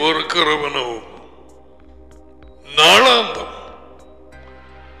வாழ்க்கையை பொறுக்கிறவனோ, நாளாந்தம்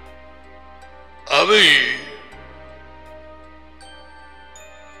அதை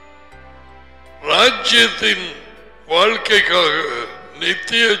ராஜ்யத்தின் வாழ்க்கைக்காக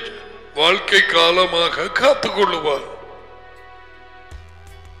நித்திய வாழ்க்கை காலமாக காத்துக்கொள்ளுவார்.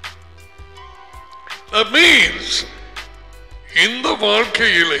 That means இந்த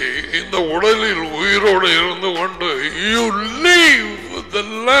வாழ்க்கையிலே இந்த உடலில் உயிரோடு இருந்து கொண்டு you live the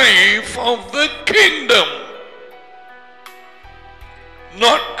life of the kingdom,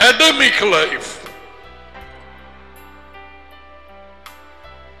 not Adamic life.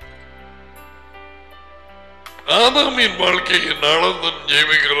 ஆதாமின் வாழ்க்கையை நாளந்தன்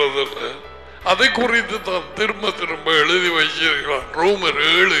ஜீவிக்கிறது அதை குறித்து தான் திரும்ப திரும்ப எழுதி வச்சிருக்கிறான். ரோமர்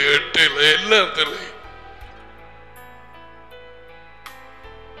 7:8 எல்லாத்திலே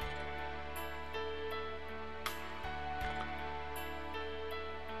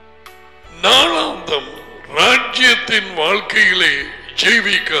நாளாந்தம் ராஜ்யத்தின் வாழ்க்கையிலே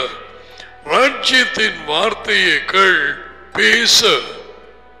ஜீவிக்க, ராஜ்யத்தின் வார்த்தையை கேள், பேச.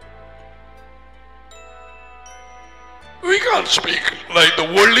 We can't speak like the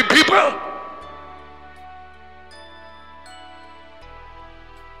worldly people.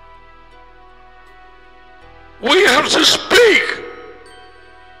 We have to speak.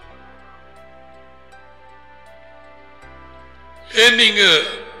 நீங்க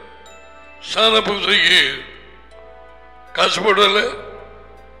சான பூசைக்கு காசு போடல,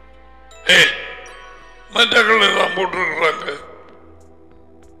 மற்றகள் எல்லாம் போட்டிருக்கிறாங்க.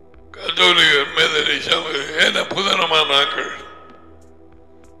 கத்தோலிகர், மெதரிசம், என்ன புதனமான ஆக்கள்.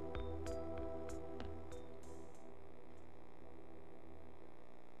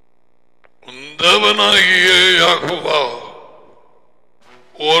 தேவனாகிய யாக்கோபா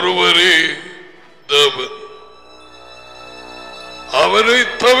ஒருவரே தேவன், அவரை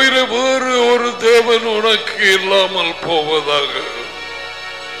தவிர வேறு ஒரு தேவன் உனக்கு இல்லாமல் போவதாக.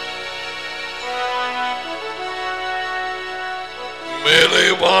 மேலே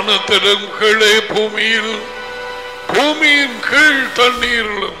வானத்திலும் கீழே பூமியில், பூமியின் கீழ்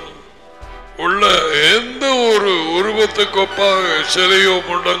தண்ணீரிலும் உள்ள எந்த ஒரு உருவத்துக்கொப்பாக சிலையோ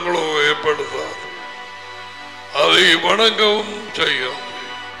முண்டங்களோ ஏற்படுத்தாது, அதை வணங்கவும் செய்யாது.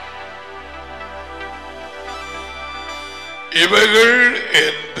 இவைகள்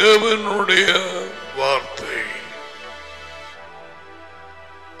என் தேவனுடைய வார்த்தை.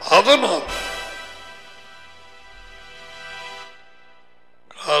 அதனால்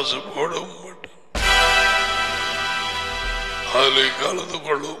காசு போடவும் மாட்டேன், அதில் கலந்து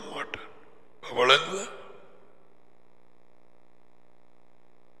கொள்ளவும் மாட்டேன். வழங்க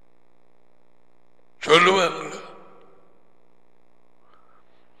சொல்லுவாங்க.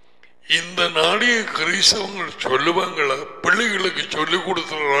 இந்த நாடிய கிறிஸ்தவங்கள் சொல்லுவாங்களா? பிள்ளைகளுக்கு சொல்லிக்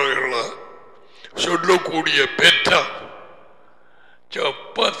கொடுத்துறாங்களா? சொல்லக்கூடிய பெற்றா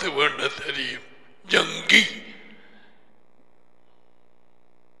சப்பாத்து வேண்ட தெரியும், ஜங்கி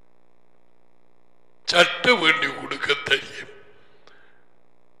சட்ட வேண்டி கொடுக்க தெரியும்.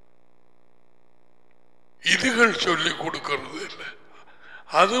 இதுகள் சொல்லிக் கொடுக்கறது இல்லை.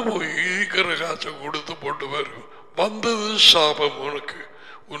 அது போய் இருக்கிற காசை கொடுத்து போட்டு வரும். வந்தது சாபம் உனக்கு,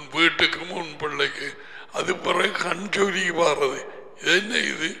 உன் வீட்டுக்கும் உன் பிள்ளைக்கு. அது பிறகு கண் சொல்லி வாரது என்ன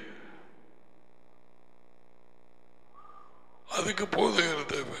இது? அதுக்கு போதுகிற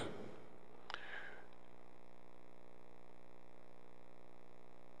தேவை.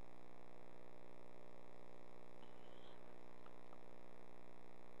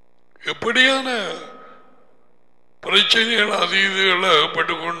 எப்படியான பிரச்சனைகள் அதீதுகளை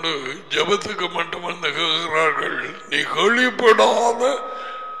அகப்பட்டுக்கொண்டு ஜபத்துக்கு மட்டும் வந்து கேட்கிறார்கள். நீ கேள்விப்படாத,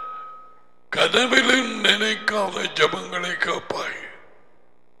 கனவிலும் நினைக்காத ஜபங்களை கேட்பாய்.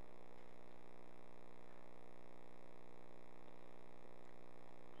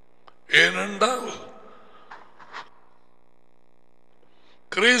 ஏனென்றால்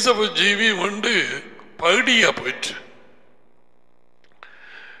கிறிஸ்தவ ஜீவி வந்து பகுதியா போயிற்று.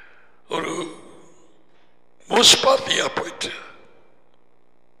 ஒரு முஸ்பாத்தியா போயிற்று.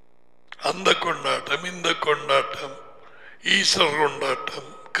 அந்த கொண்டாட்டம், இந்த கொண்டாட்டம், ஈஸ்டர் கொண்டாட்டம்,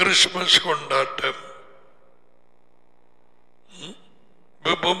 கிறிஸ்துமஸ் கொண்டாட்டம்,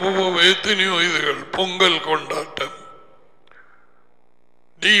 எத்தனையோ இதுகள், பொங்கல் கொண்டாட்டம்,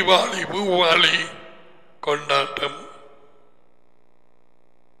 தீபாவளி, பூவாளி கொண்டாட்டம்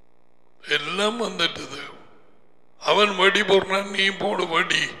எல்லாம் வந்துட்டது. அவன் வடி போடுறான், நீ போடு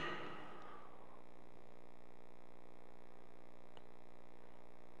வடி.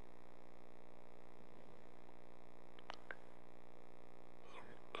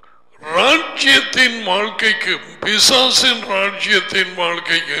 ராஜ்யத்தின் வாழ்க்கைக்கும் பிசாசின் ராஜ்யத்தின்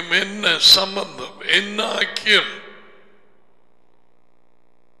வாழ்க்கைக்கும் என்ன சம்பந்தம், என்ன ஐக்கியம்?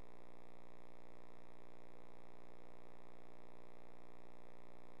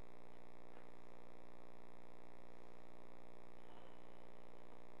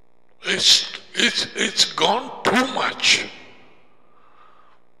 It's gone too much.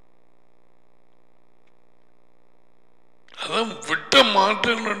 அதான் விட்ட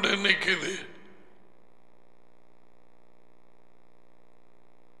மாட்டேன் நினைக்குது.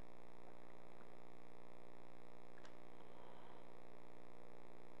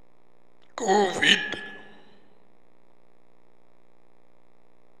 கோவிட்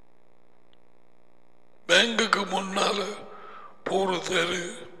பேங்குக்கு முன்னால போறது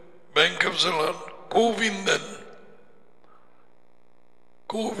bank of challan Govindan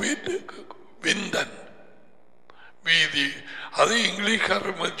Covid Vindhan வீதி அது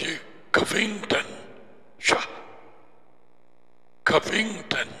இங்கிலீஷ்கார மத்திய கவிங்டன்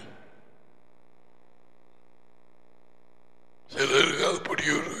கவிங்டன் சிலருக்கு அது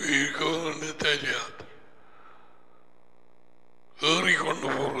படியூர் இருக்கணும்னு தெரியாது ஏறி கொண்டு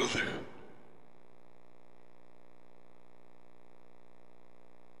போறது.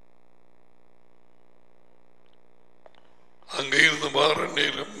 அங்கே இருந்து மாற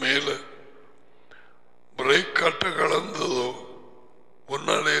நேரம் மேல பிரேக் கட்ட கலந்ததோ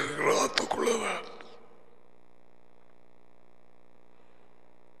முன்னாலே இருக்கிற ஆத்துக்குள்ளதான்.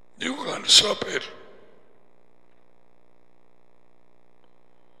 You can't stop it.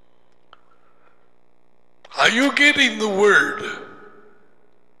 Are you getting the word?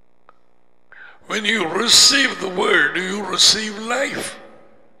 When you receive the word, you receive life.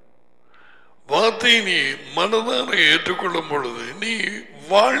 வார்த்தை நீ மனதான ஏற்றுக்கொள்ளும் பொழுது நீ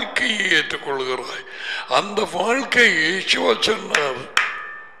வாழ்க்கையை ஏற்றுக்கொள்கிறாய். அந்த வாழ்க்கையை சொன்னார்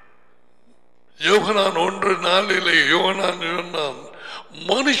யோகனான் 1:4 யோகனான் சொன்னான்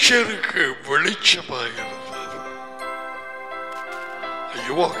மனுஷருக்கு வெளிச்சமாகிறது. Are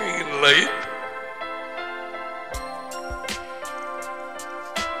you walking in light?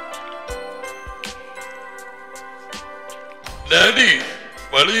 Daddy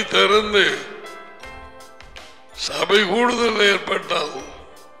வழி திறந்து சபை கூடுதல் ஏற்பட்டால்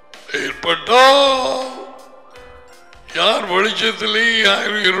யார் வெளிச்சத்திலே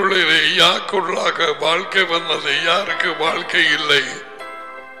யார் இருளிலே யாருக்குள்ளாக வாழ்க்கை வந்தது யாருக்கு வாழ்க்கை இல்லை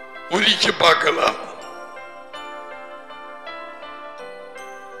உரிச்சு பார்க்கலாம்.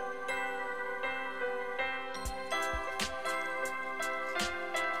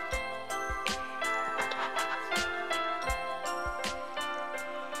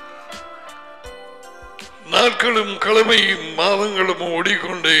 நாட்களும் கிழமையும் மாதங்களும்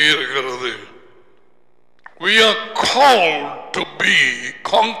ஓடிக்கொண்டே இருக்கிறது. We are called to be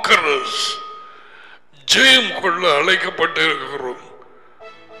conquerors. ஜெயம் கொள்ள அழைக்கப்பட்டிருக்கிறோம்.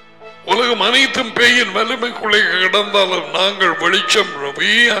 உலகம் அனைத்தும் பேயின் வலிமைக்குள்ளே கிடந்தாலும் நாங்கள் வெளிச்சம்.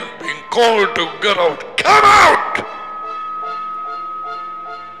 We are being called to get out. Come out!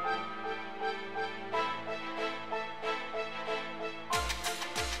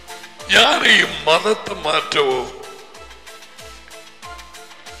 யாரையும் மதத்தை மாற்றவோ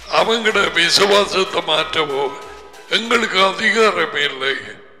அவங்கள விசுவாசத்தை மாற்றவோ எங்களுக்கு அதிகாரம் இல்லை.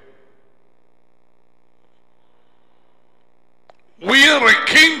 We are a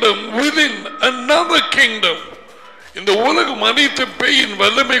kingdom within another kingdom. இந்த உலகம் அனைத்து பேயின்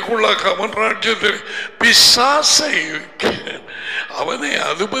வல்லமைக்குள்ளாக அவன் ராஜ்யத்தில் பிசாசை அவனை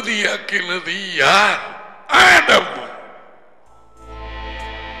அதிபதியாக்கினது யார்? Adam.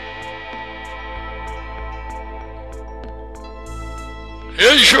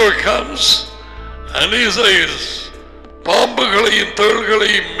 Yeshua comes and he says பாம்புகளையும்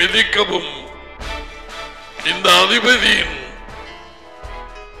தேள்களையும் மிதிக்கவும் இந்த அதிபதியின்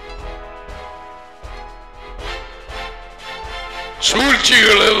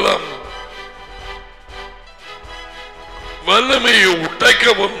சூழ்ச்சிகள் எல்லாம் வல்லமையை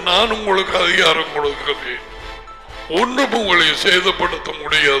உடைக்கவும் நான் உங்களுக்கு அதிகாரம் கொடுக்கிறேன். ஒன்றும் உங்களை சேதப்படுத்த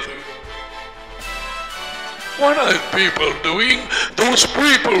முடியாது. What are people doing? Those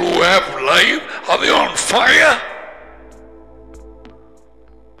people who have life, are they on fire?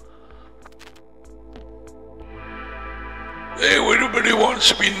 Everybody wants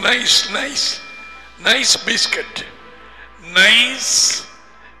to be nice biscuit,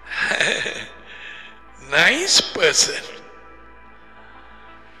 nice person.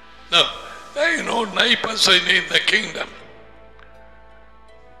 No, there is no nice person in the kingdom.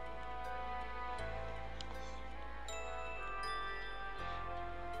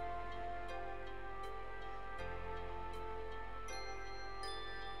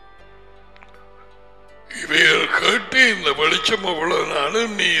 இவைகள் கேட்டு இந்த வெளிச்சம் அவ்வளவு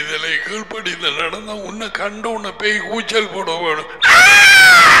நாளும் நீ இதில் கீழ்படி நடந்த உன்னை கண்டு உன்னை பேய் கூச்சல் போட வேணும்.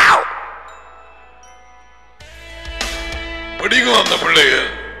 படிக்கும் அந்த பிள்ளைய.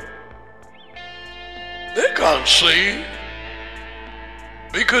 They can't see.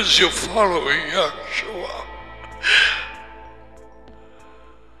 because you're following Yahshua.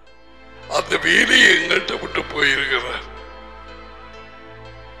 அந்த வேலையை எங்கிட்ட விட்டு போயிருக்கிறார்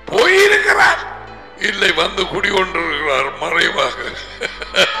இல்லை வந்து குடிகொண்டிருக்கிறார் மறைவாக.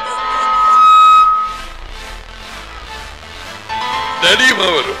 நடிமா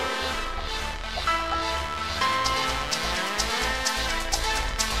வரும்.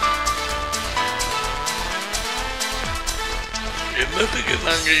 என்னத்துக்கு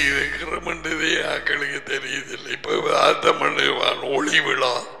நாங்க இருக்கிறோம்ன்றதே ஆக்களுக்கு தெரியுதில்லை. இப்ப ஆத்தமண்ணுவான் ஒளி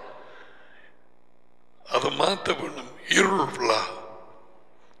விழா அதை மாத்த பண்ணும். இருள் விழா,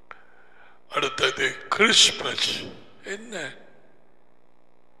 அடுத்தது கிறிஸ்துமஸ். என்ன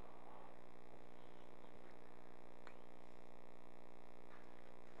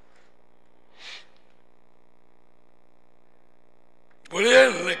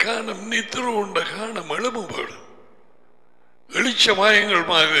விளையாடுற காலம் நித்திர உண்ட காலம் எழும்படும். வெளிச்சமாயங்கள்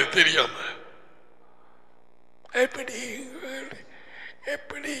மாதிரி தெரியாம எப்படி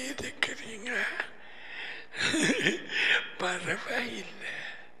எப்படி இருக்கிறீங்க? பரவாயில்லை.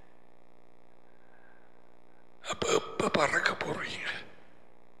 அப்ப எப்ப பறக்க போறீங்க?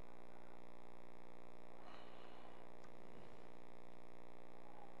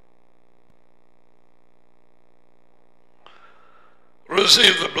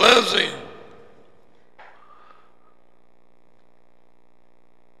 Receive the blessing.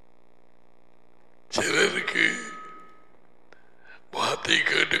 சிலருக்கு வார்த்தை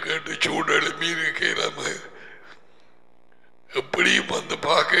கேட்டு கேட்டு சூடெழுப்பி இருக்கிறாம எப்படியும் வந்து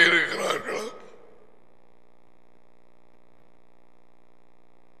பார்க்க இருக்கிறார்களோ.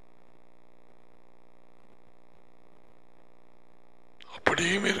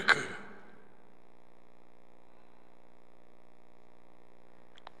 அப்படியும் இருக்கு.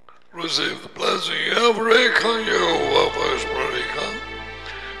 Receive the blessing. Yavreka Yehovah Vashmarika.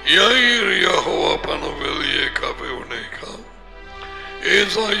 Yair Yehovah Panaveliyeka Vivneka.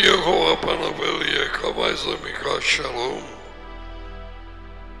 Eza Yehovah Panaveliyeka Vaizamika Shalom.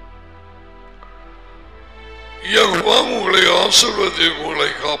 Jehovah உங்களை ஆசீர்வதித்து உங்களை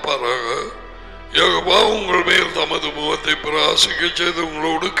காப்பாராக. யெகோவா உங்கள் மேல் தமது முகத்தை பிரகாசிக்க செய்து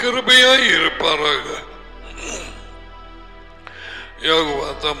உங்களோடு கிருபையாய் இருப்பாராக. யெகோவா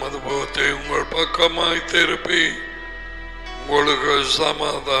தமது முகத்தை உங்கள் பக்கமாய் திருப்பி உங்களுக்கு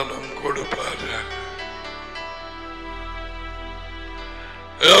சமாதானம் கொடுப்பாரு.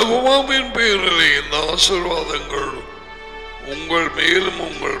 யெகோவாவின் பெயரில் இந்த ஆசீர்வாதங்கள் உங்கள் மேலும்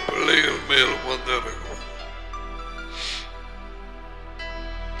உங்கள் பிள்ளைகள் மேலும் வந்திருக்கும்.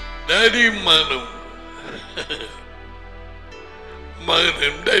 Daddy Manum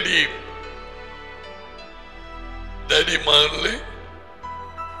Manum Daddy Manle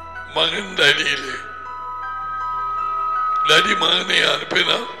Magan Daddy Le Daddy Mane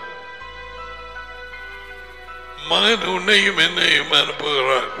Arpina Magan Unayum Enayum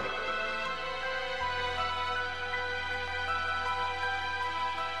Anapura.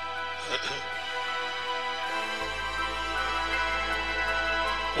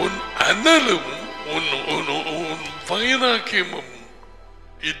 உன் அனலும் உன் வைராக்கியமும்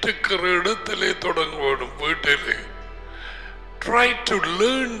இருக்கிற இடத்திலே தொடங்க வேண்டும். வீட்டிலே try to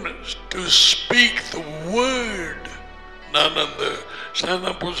learn to speak the word. நான் அந்த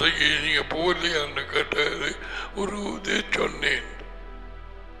சன பூசைக்கு நீங்க போகலையான்னு கேட்டது ஒரு இது சொன்னேன்.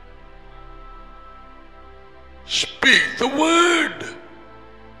 Speak the word.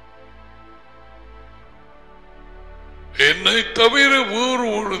 என்னை தவிர வேறு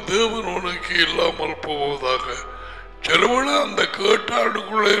ஒரு தேவன் உனக்கு இல்லாமல் போவதாக. சிலவள அந்த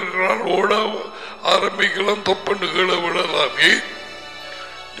கேட்டாடுக்குள்ள இருக்கிறான், ஓட ஆரம்பிக்கலாம், தொப்பண்டுகளை விடலாமே.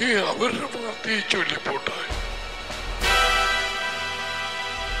 நீ அவர் வார்த்தையை சொல்லி போட்டாய்.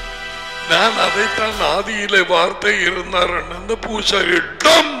 நான் அதைத்தான் ஆதியில வார்த்தை இருந்தார் அந்த பூசாரி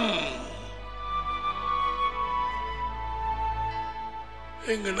டம்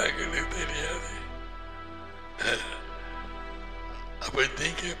எங்களுக்கு தெரியாது. அப்ப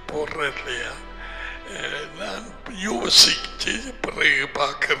நீங்க போடுற இல்லையா, நான் யோசிச்சு பிறகு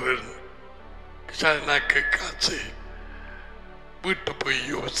பார்க்கிறேன். எனக்கு காசு வீட்டு போய்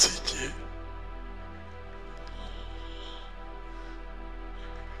யோசிச்சு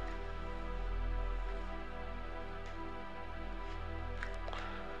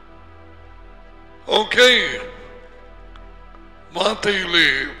ஓகே. வார்த்தையிலே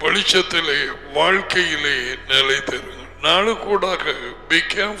வெளிச்சத்திலே வாழ்க்கையிலே நிலைத்திருங்க. நாடு கூடாக be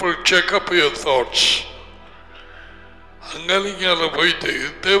careful, check up your thoughts. அங்கால போயிட்டு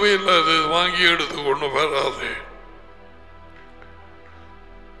தேவையில்லாத வாங்கி எடுத்து கொண்டு வராது.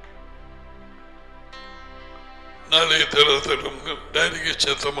 நாளைய தினத்திலும் டாடிக்கு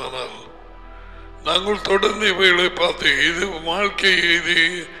சித்தமானால் நாங்கள் தொடர்ந்து இவைகளை பார்த்து இது வாழ்க்கை இது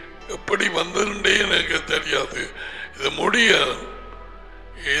எப்படி வந்ததுன்றே எனக்கு தெரியாது. இது முடிய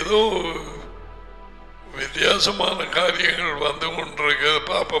ஏதோ வித்தியாசமான காரியங்கள் வந்து கொண்டிருக்க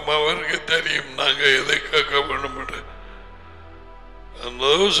பாப்பம் அவருக்கு தெரியும் நாங்கள் எதை கேட்க வேண்டும். And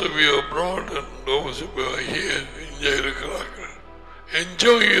those of you abroad and those of you here இங்கே இருக்கிறார்கள்.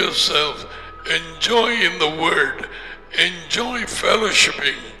 Enjoy yourself. Enjoy in the word. Enjoy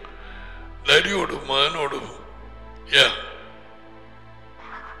fellowshipping. Daddy-odu, man-odu. Yeah.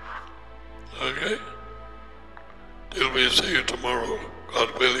 Okay? Till we see you tomorrow. God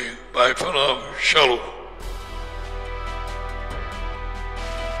willing. Bye for now. Shalom.